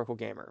historical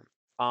gamer.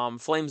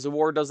 Flames of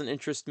War doesn't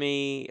interest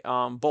me.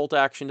 Bolt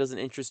Action doesn't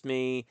interest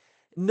me.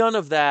 None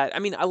of that. I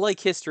mean, I like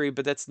history,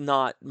 but that's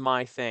not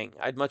my thing.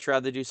 I'd much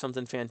rather do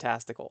something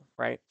fantastical,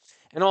 right?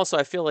 And also,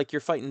 I feel like you're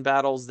fighting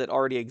battles that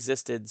already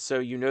existed, so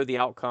you know the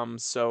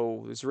outcomes,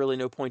 so there's really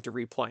no point to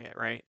replay it,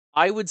 right?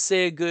 I would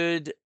say a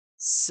good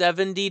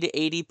 70 to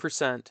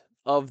 80%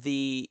 of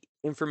the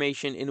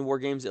information in War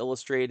Games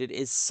Illustrated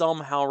is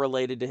somehow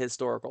related to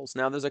historicals.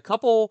 Now, there's a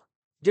couple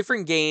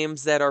different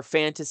games that are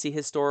fantasy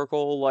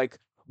historical, like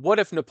what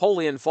if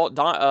Napoleon fought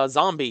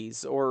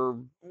zombies or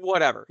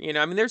whatever.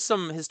 I mean, there's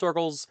some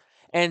historicals,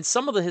 and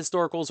some of the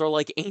historicals are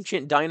like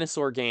ancient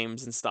dinosaur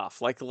games and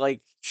stuff. Like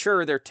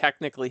sure, they're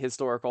technically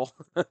historical,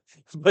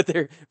 but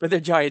they're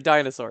giant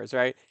dinosaurs,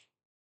 right?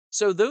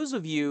 So those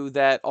of you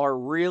that are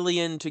really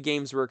into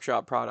Games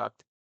Workshop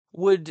product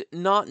would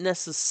not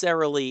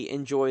necessarily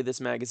enjoy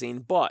this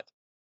magazine, but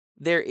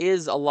there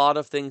is a lot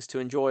of things to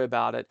enjoy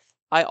about it.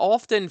 I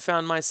often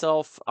found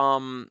myself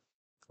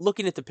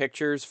looking at the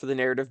pictures for the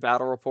narrative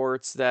battle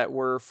reports that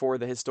were for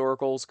the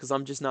historicals because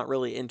I'm just not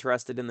really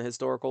interested in the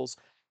historicals.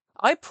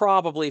 I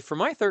probably, for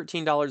my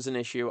 $13 an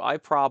issue, I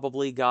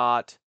probably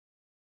got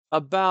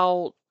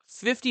about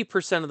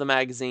 50% of the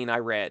magazine I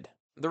read.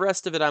 The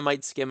rest of it, I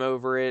might skim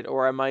over it,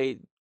 or I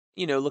might,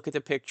 look at the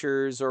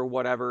pictures or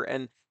whatever.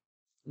 And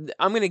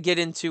I'm going to get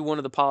into one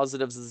of the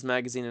positives of this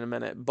magazine in a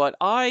minute, but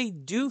I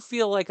do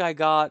feel like I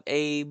got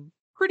a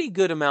pretty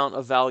good amount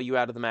of value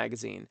out of the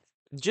magazine.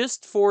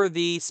 Just for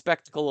the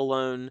spectacle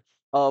alone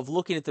of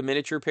looking at the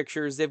miniature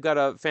pictures, they've got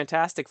a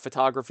fantastic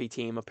photography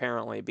team,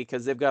 apparently,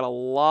 because they've got a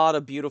lot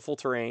of beautiful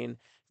terrain.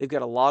 They've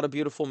got a lot of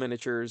beautiful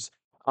miniatures.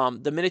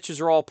 The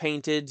miniatures are all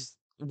painted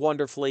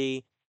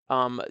wonderfully.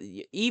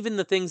 Even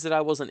the things that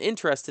I wasn't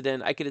interested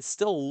in, I could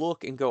still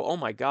look and go, oh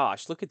my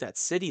gosh, look at that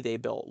city they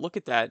built. Look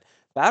at that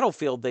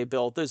battlefield they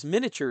built. Those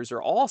miniatures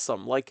are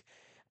awesome.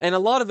 And a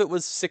lot of it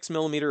was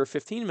 6mm or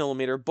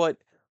 15mm, but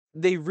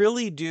they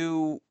really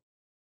do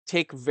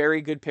take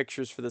very good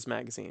pictures for this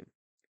magazine.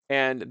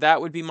 And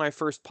that would be my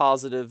first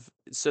positive,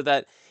 so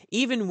that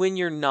even when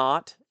you're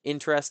not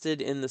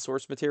interested in the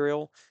source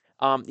material,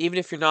 even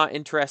if you're not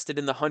interested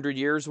in the 100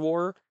 Years'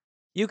 War,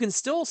 you can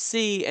still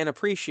see and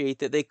appreciate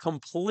that they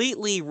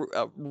completely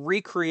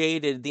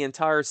recreated the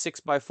entire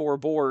 6x4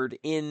 board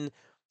in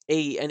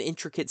an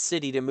intricate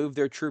city to move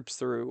their troops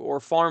through, or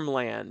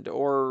farmland,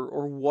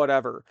 or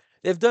whatever.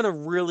 They've done a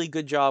really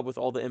good job with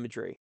all the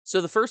imagery. So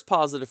the first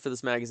positive for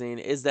this magazine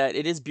is that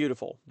it is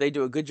beautiful. They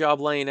do a good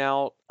job laying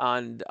out,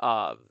 and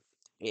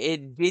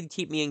it did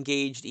keep me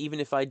engaged, even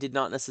if I did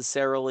not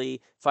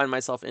necessarily find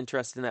myself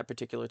interested in that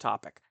particular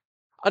topic.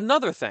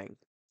 Another thing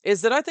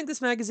is that I think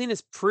this magazine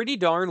is pretty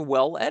darn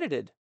well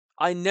edited.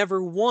 I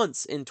never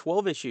once, in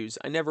 12 issues,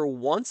 I never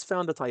once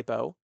found a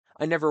typo.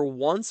 I never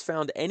once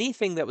found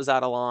anything that was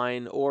out of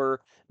line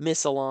or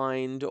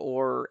misaligned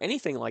or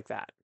anything like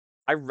that.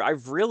 I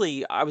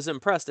was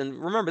impressed.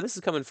 And remember, this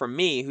is coming from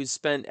me, who's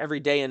spent every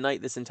day and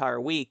night this entire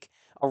week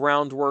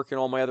around work and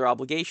all my other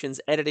obligations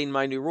editing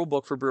my new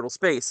rulebook for Brutal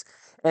Space.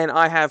 And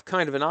I have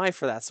kind of an eye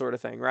for that sort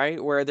of thing,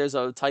 right? Where there's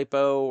a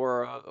typo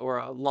or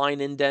a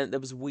line indent that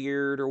was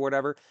weird or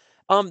whatever.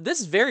 This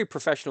is very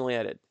professionally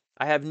edited.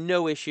 I have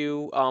no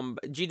issue.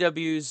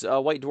 GW's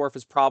White Dwarf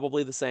is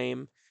probably the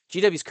same.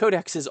 GW's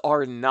codexes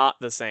are not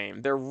the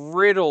same. They're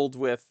riddled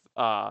with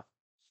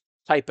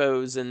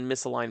typos and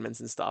misalignments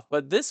and stuff.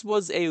 But this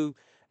was a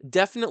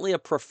definitely a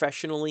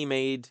professionally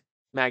made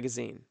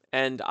magazine,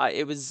 and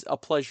it was a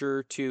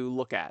pleasure to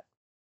look at.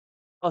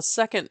 A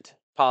second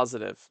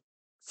positive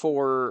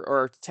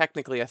or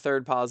technically a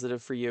third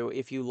positive for you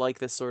if you like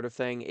this sort of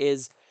thing,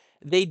 is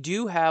they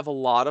do have a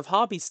lot of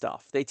hobby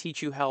stuff. They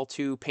teach you how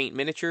to paint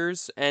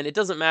miniatures, and it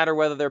doesn't matter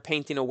whether they're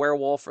painting a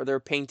werewolf or they're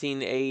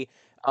painting a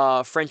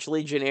French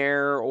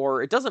Legionnaire,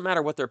 or it doesn't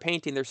matter what they're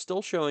painting. They're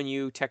still showing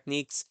you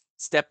techniques,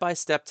 step by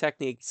step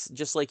techniques,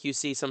 just like you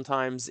see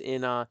sometimes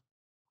in I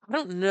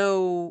don't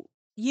know.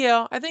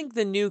 Yeah, I think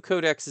the new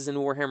codexes in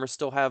Warhammer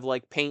still have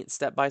like paint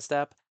step by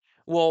step.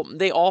 Well,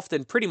 they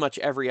often, pretty much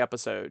every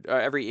episode,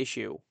 every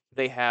issue,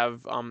 they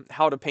have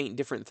how to paint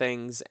different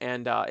things,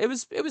 and it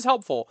was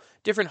helpful.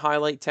 Different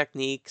highlight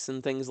techniques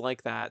and things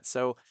like that.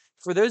 So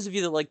for those of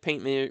you that like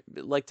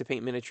to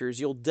paint miniatures,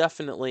 you'll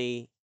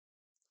definitely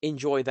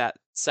enjoy that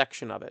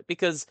section of it,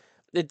 because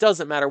it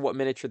doesn't matter what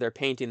miniature they're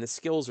painting, the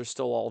skills are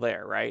still all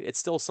there, right? It's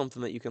still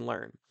something that you can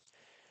learn.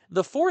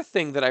 The fourth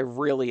thing that I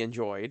really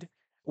enjoyed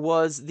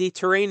was the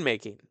terrain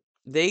making.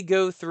 They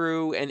go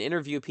through and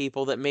interview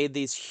people that made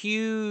these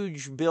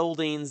huge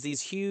buildings,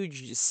 these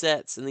huge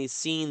sets, and these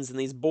scenes, and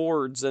these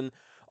boards, and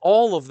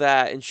all of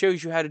that, and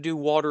shows you how to do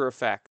water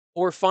effect,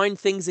 or find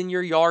things in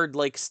your yard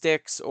like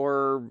sticks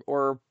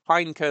or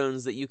pine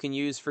cones that you can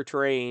use for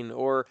terrain.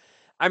 Or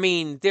I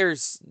mean,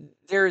 there's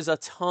a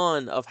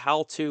ton of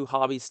how-to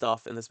hobby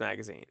stuff in this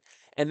magazine.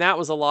 And that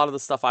was a lot of the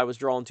stuff I was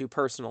drawn to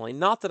personally.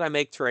 Not that I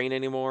make terrain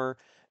anymore,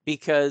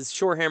 because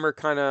Shorehammer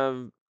kind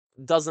of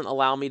doesn't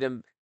allow me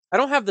to. I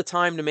don't have the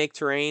time to make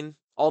terrain,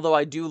 although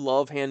I do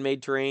love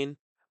handmade terrain.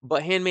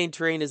 But handmade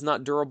terrain is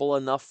not durable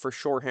enough for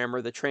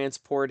Shorehammer, the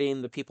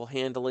transporting, the people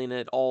handling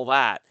it, all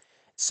that.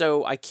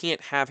 So I can't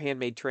have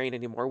handmade terrain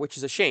anymore, which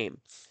is a shame,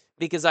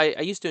 because I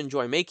used to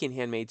enjoy making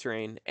handmade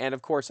terrain, and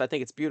of course I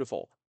think it's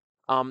beautiful.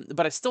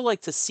 But I still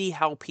like to see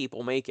how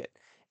people make it.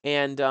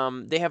 And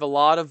they have a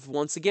lot of,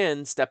 once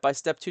again, step by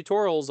step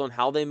tutorials on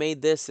how they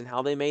made this and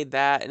how they made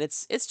that, and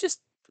it's just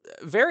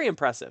very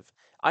impressive.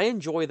 I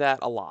enjoy that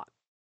a lot.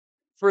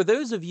 For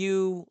those of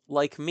you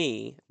like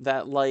me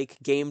that like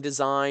game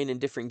design and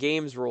different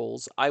games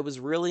rules, I was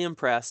really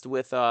impressed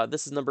with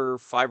this is number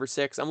 5 or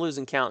 6. I'm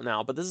losing count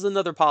now, but this is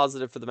another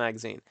positive for the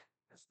magazine.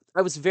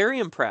 I was very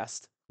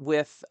impressed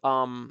with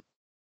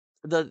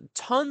the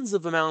tons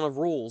of amount of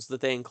rules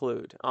that they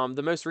include.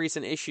 The most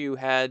recent issue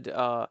had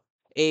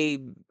a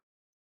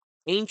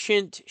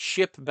ancient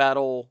ship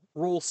battle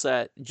rule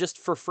set just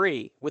for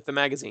free with the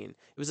magazine.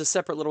 It was a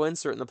separate little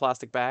insert in the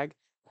plastic bag.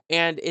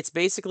 And it's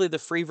basically the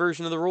free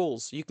version of the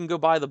rules. You can go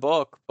buy the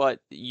book, but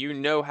you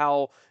know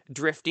how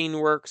drifting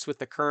works with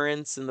the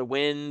currents and the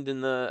wind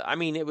and the. I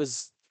mean, it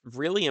was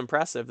really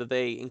impressive that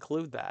they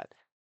include that.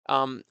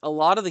 A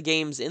lot of the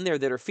games in there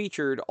that are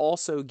featured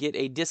also get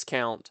a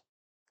discount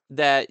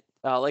that,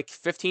 like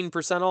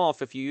 15%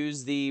 off if you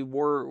use the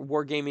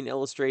Wargaming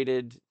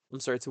Illustrated.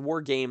 I'm sorry, it's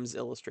War Games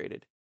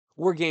Illustrated.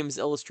 War Games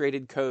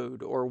Illustrated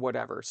code or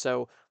whatever.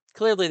 So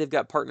clearly they've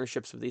got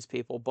partnerships with these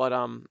people, but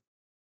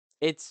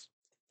it's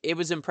it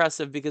was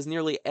impressive because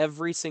nearly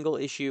every single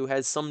issue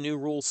has some new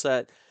rule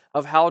set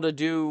of how to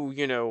do,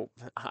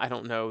 I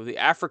don't know, the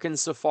African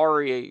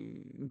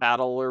safari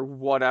battle or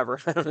whatever.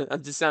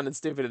 I'm just sounding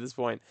stupid at this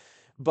point.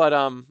 But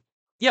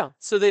yeah,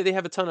 so they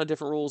have a ton of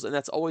different rules, and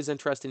that's always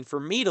interesting for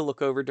me to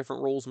look over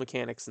different rules,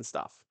 mechanics, and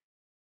stuff.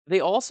 They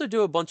also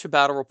do a bunch of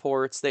battle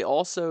reports. They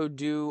also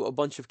do a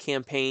bunch of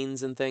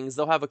campaigns and things.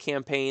 They'll have a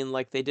campaign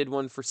like they did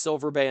one for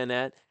Silver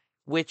Bayonet,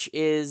 which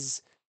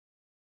is,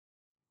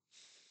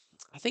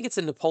 I think it's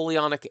a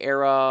Napoleonic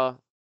era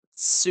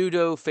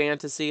pseudo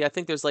fantasy. I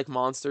think there's like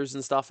monsters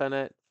and stuff in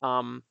it.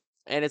 And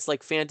it's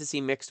like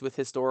fantasy mixed with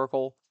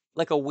historical,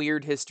 like a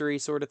weird history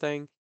sort of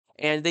thing.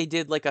 And they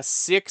did like a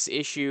 6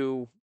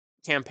 issue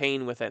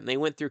campaign with it, and they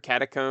went through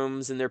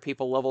catacombs and their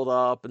people leveled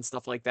up and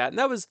stuff like that. And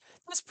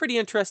that's pretty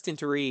interesting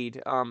to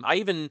read.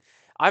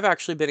 I've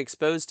actually been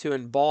exposed to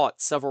and bought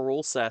several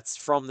rule sets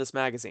from this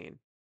magazine.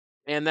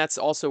 And that's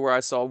also where I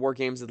saw War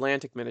Games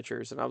Atlantic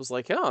miniatures, and I was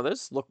like, oh,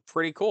 those look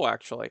pretty cool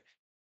actually.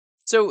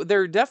 So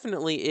there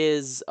definitely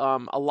is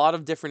a lot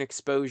of different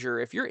exposure.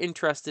 If you're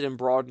interested in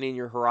broadening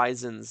your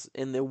horizons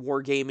in the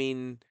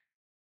wargaming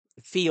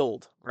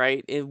field,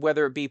 right?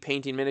 Whether it be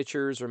painting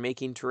miniatures or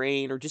making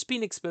terrain or just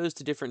being exposed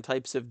to different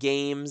types of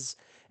games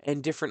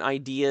and different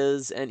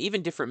ideas and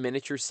even different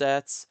miniature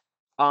sets.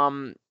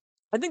 Um,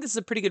 I think this is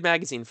a pretty good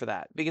magazine for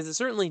that because it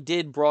certainly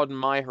did broaden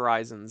my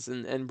horizons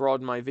and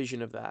broaden my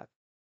vision of that.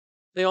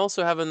 They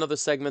also have another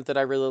segment that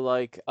I really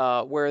like,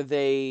 where I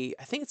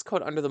think it's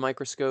called Under the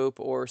Microscope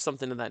or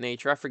something of that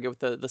nature. I forget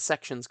what the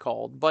section's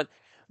called, but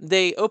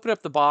they open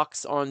up the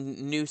box on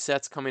new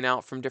sets coming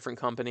out from different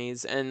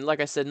companies. And like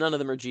I said, none of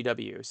them are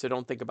GW, so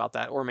don't think about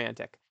that, or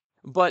Mantic.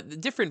 But the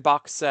different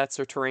box sets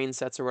or terrain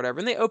sets or whatever,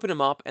 and they open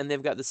them up and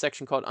they've got this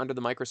section called Under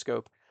the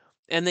Microscope.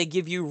 And they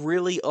give you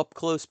really up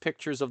close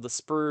pictures of the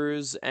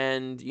sprues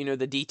and,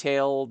 the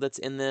detail that's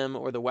in them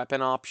or the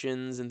weapon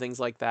options and things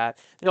like that.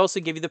 They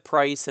also give you the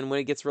price and when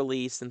it gets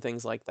released and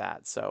things like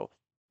that. So,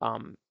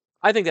 um,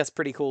 I think that's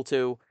pretty cool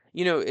too.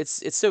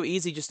 It's so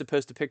easy just to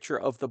post a picture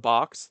of the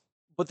box,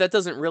 but that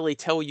doesn't really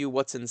tell you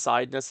what's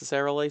inside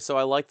necessarily. So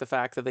I like the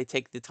fact that they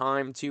take the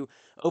time to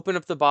open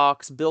up the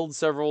box, build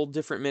several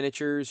different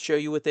miniatures, show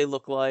you what they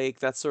look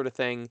like, that sort of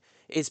thing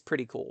is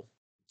pretty cool.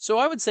 So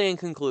I would say in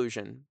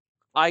conclusion,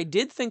 I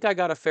did think I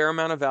got a fair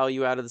amount of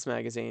value out of this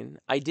magazine.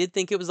 I did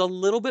think it was a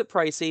little bit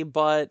pricey,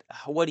 but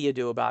what do you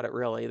do about it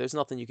really? There's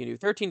nothing you can do.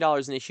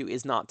 $13 an issue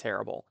is not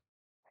terrible.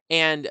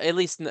 And at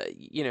least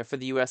for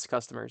the US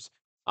customers.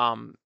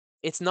 Um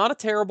it's not a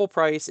terrible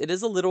price. It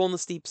is a little on the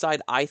steep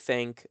side, I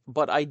think,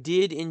 but I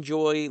did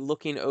enjoy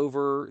looking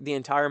over the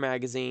entire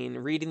magazine,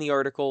 reading the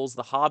articles,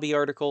 the hobby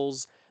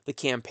articles, the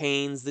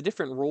campaigns, the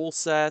different rule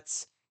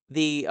sets,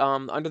 the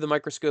under the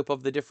microscope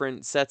of the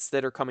different sets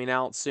that are coming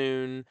out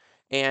soon,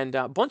 and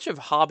a bunch of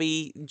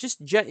hobby,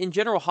 just in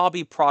general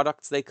hobby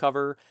products they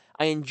cover.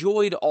 I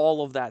enjoyed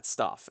all of that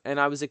stuff, and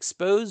I was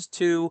exposed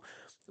to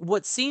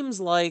what seems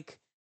like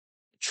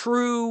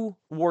true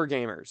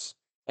wargamers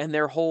and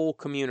their whole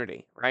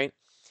community, right?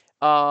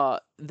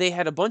 They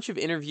had a bunch of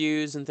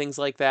interviews and things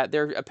like that.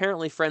 They're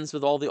apparently friends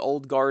with all the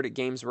old guard at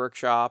Games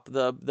Workshop,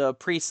 the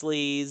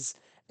Priestleys,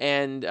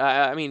 and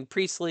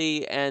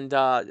Priestley, and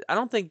I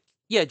don't think,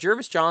 yeah,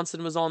 Jervis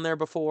Johnson was on there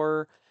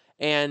before,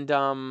 and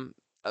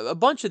a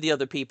bunch of the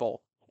other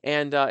people.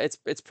 And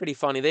it's pretty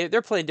funny.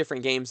 They're playing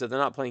different games, though they're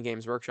not playing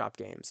Games Workshop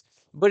games.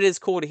 But it is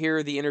cool to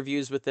hear the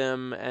interviews with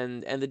them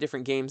and the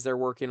different games they're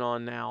working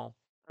on now.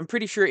 I'm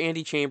pretty sure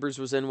Andy Chambers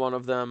was in one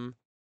of them.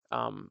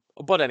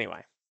 But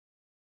anyway.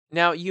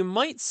 Now, you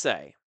might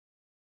say,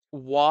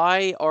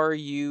 why are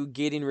you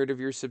getting rid of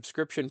your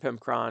subscription,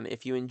 Pimpcron,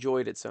 if you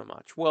enjoyed it so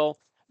much? Well,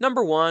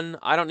 number one,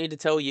 I don't need to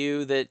tell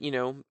you that,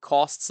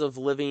 costs of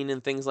living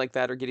and things like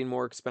that are getting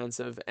more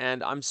expensive.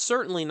 And I'm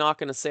certainly not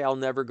going to say I'll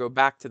never go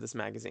back to this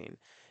magazine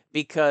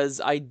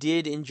because I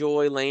did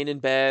enjoy laying in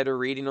bed or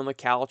reading on the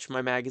couch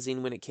my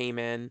magazine when it came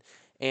in.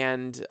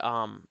 And,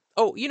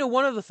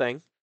 one other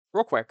thing,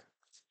 real quick.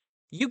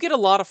 You get a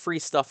lot of free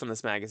stuff in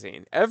this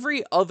magazine.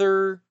 Every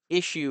other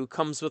issue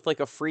comes with like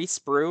a free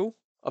sprue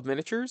of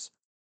miniatures,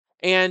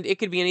 and it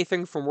could be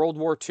anything from World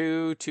War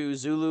II to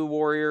Zulu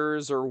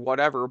Warriors or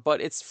whatever, but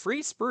it's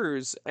free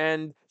sprues,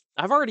 and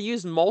I've already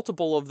used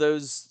multiple of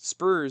those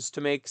sprues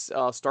to make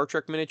Star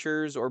Trek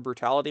miniatures or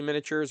Brutality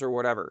miniatures or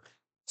whatever.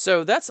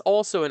 So that's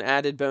also an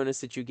added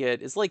bonus that you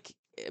get. Is like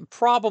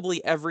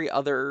probably every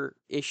other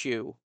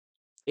issue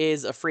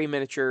is a free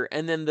miniature,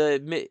 and then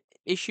the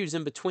issues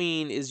in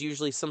between is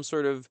usually some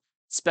sort of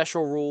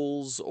special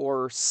rules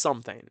or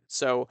something.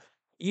 So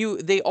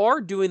they are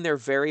doing their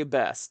very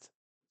best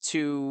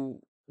to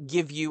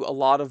give you a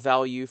lot of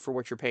value for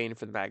what you're paying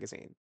for the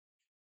magazine.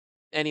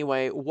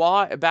 Anyway,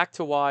 why back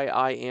to why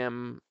I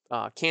am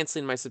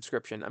canceling my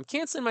subscription. I'm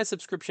canceling my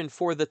subscription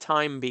for the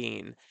time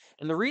being.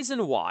 And the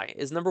reason why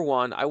is number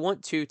one, I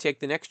want to take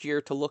the next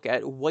year to look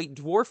at White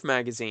Dwarf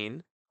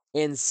magazine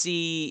and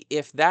see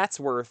if that's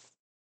worth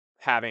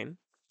having.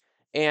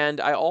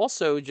 And I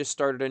also just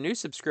started a new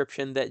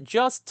subscription that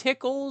just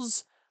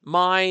tickles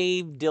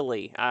my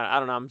dilly. I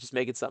don't know, I'm just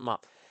making something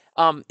up.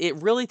 It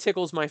really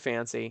tickles my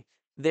fancy.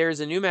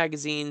 There's a new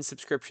magazine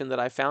subscription that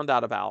I found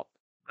out about.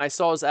 I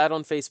saw his ad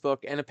on Facebook,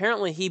 and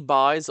apparently he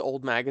buys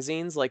old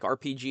magazines like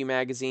RPG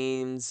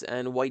magazines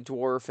and White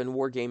Dwarf and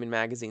Wargaming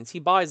magazines. He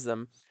buys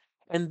them.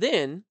 And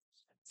then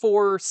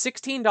for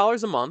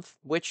 $16 a month,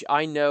 which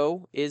I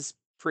know is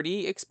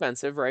pretty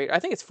expensive, right? I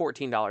think it's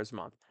 $14 a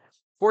month.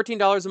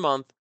 $14 a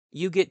month,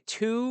 you get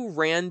two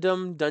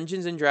random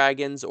Dungeons and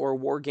Dragons or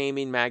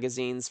Wargaming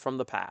magazines from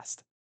the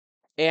past.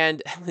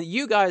 And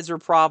you guys are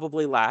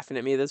probably laughing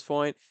at me at this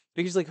point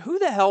because, like, who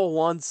the hell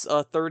wants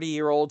a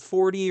 30-year-old,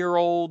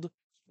 40-year-old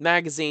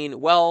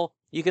magazine? Well,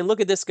 you can look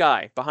at this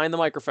guy behind the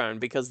microphone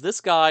because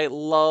this guy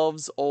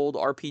loves old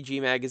RPG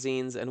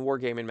magazines and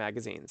Wargaming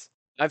magazines.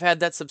 I've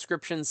had that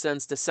subscription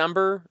since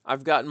December.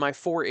 I've gotten my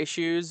 4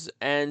 issues,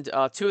 and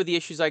two of the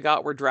issues I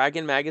got were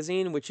Dragon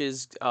Magazine, which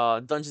is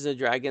Dungeons and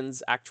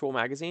Dragons actual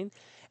magazine,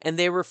 and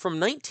they were from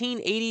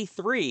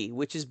 1983,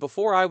 which is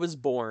before I was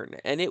born,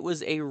 and it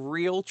was a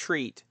real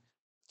treat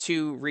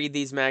to read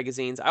these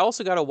magazines. I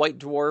also got a White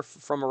Dwarf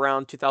from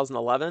around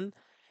 2011,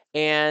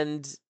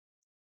 and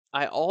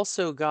I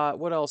also got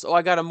what else? Oh,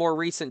 I got a more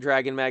recent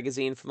Dragon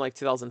magazine from like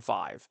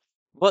 2005.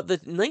 But the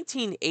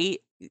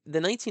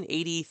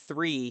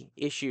 1983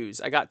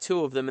 issues, I got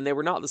two of them, and they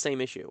were not the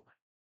same issue.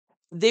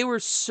 They were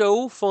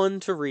so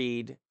fun to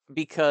read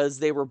because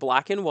they were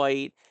black and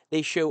white.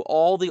 They show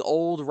all the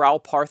old Ral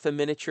Partha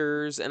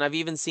miniatures, and I've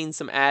even seen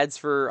some ads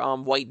for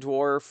White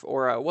Dwarf,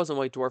 or it wasn't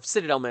White Dwarf,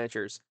 Citadel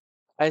miniatures.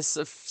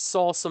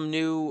 Saw some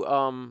new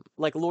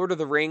like Lord of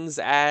the Rings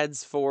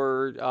ads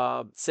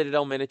for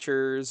Citadel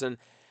miniatures, and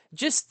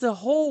just the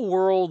whole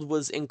world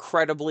was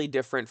incredibly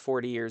different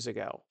 40 years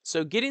ago.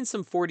 So getting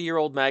some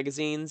 40-year-old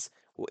magazines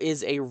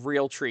is a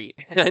real treat.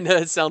 I know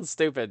it sounds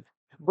stupid,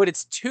 but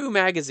it's two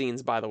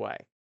magazines, by the way.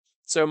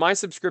 So my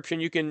subscription,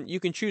 you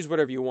can choose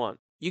whatever you want.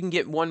 You can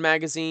get one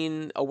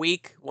magazine a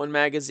week, one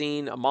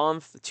magazine a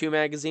month, two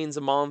magazines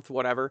a month,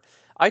 whatever.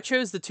 I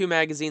chose the two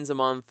magazines a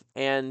month,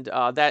 and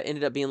that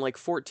ended up being like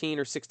 $14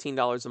 or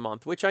 $16 a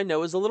month, which I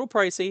know is a little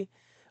pricey,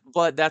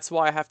 but that's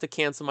why I have to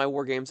cancel my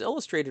War Games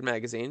Illustrated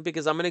magazine,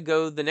 because I'm going to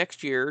go the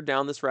next year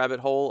down this rabbit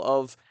hole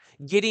of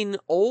getting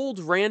old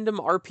random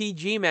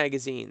RPG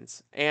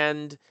magazines.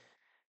 And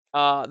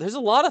there's a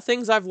lot of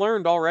things I've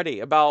learned already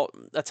about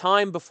a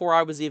time before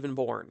I was even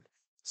born.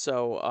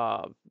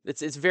 So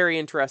it's very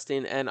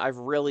interesting, and I've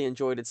really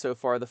enjoyed it so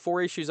far. The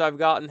 4 issues I've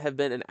gotten have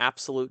been an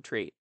absolute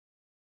treat.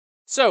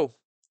 So,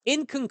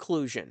 in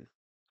conclusion,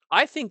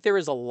 I think there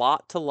is a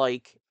lot to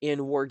like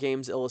in War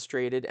Games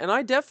Illustrated, and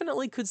I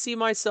definitely could see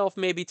myself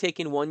maybe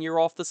taking 1 year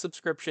off the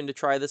subscription to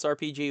try this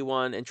RPG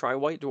one and try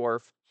White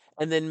Dwarf,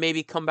 and then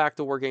maybe come back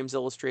to War Games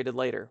Illustrated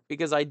later,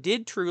 because I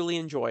did truly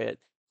enjoy it.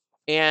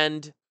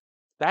 And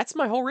that's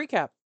my whole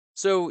recap.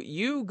 So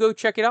you go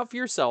check it out for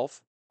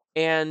yourself.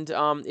 And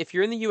if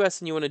you're in the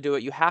US and you want to do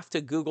it, you have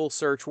to Google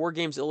search War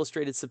Games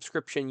Illustrated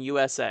subscription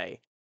USA,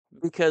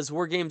 because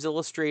War Games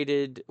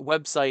Illustrated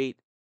website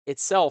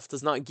itself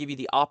does not give you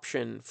the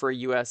option for a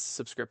US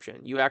subscription.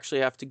 You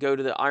actually have to go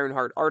to the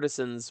Ironheart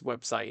Artisans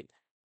website,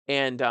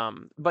 and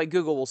but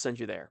Google will send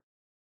you there.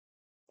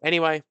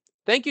 Anyway,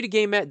 thank you to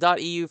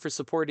GameMat.eu for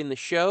supporting the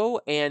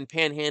show, and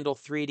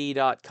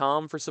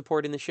Panhandle3D.com for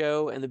supporting the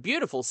show, and the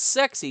beautiful,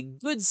 sexy,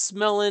 good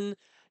smelling,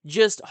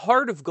 just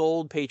heart of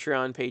gold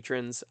Patreon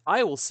patrons.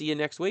 I will see you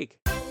next week.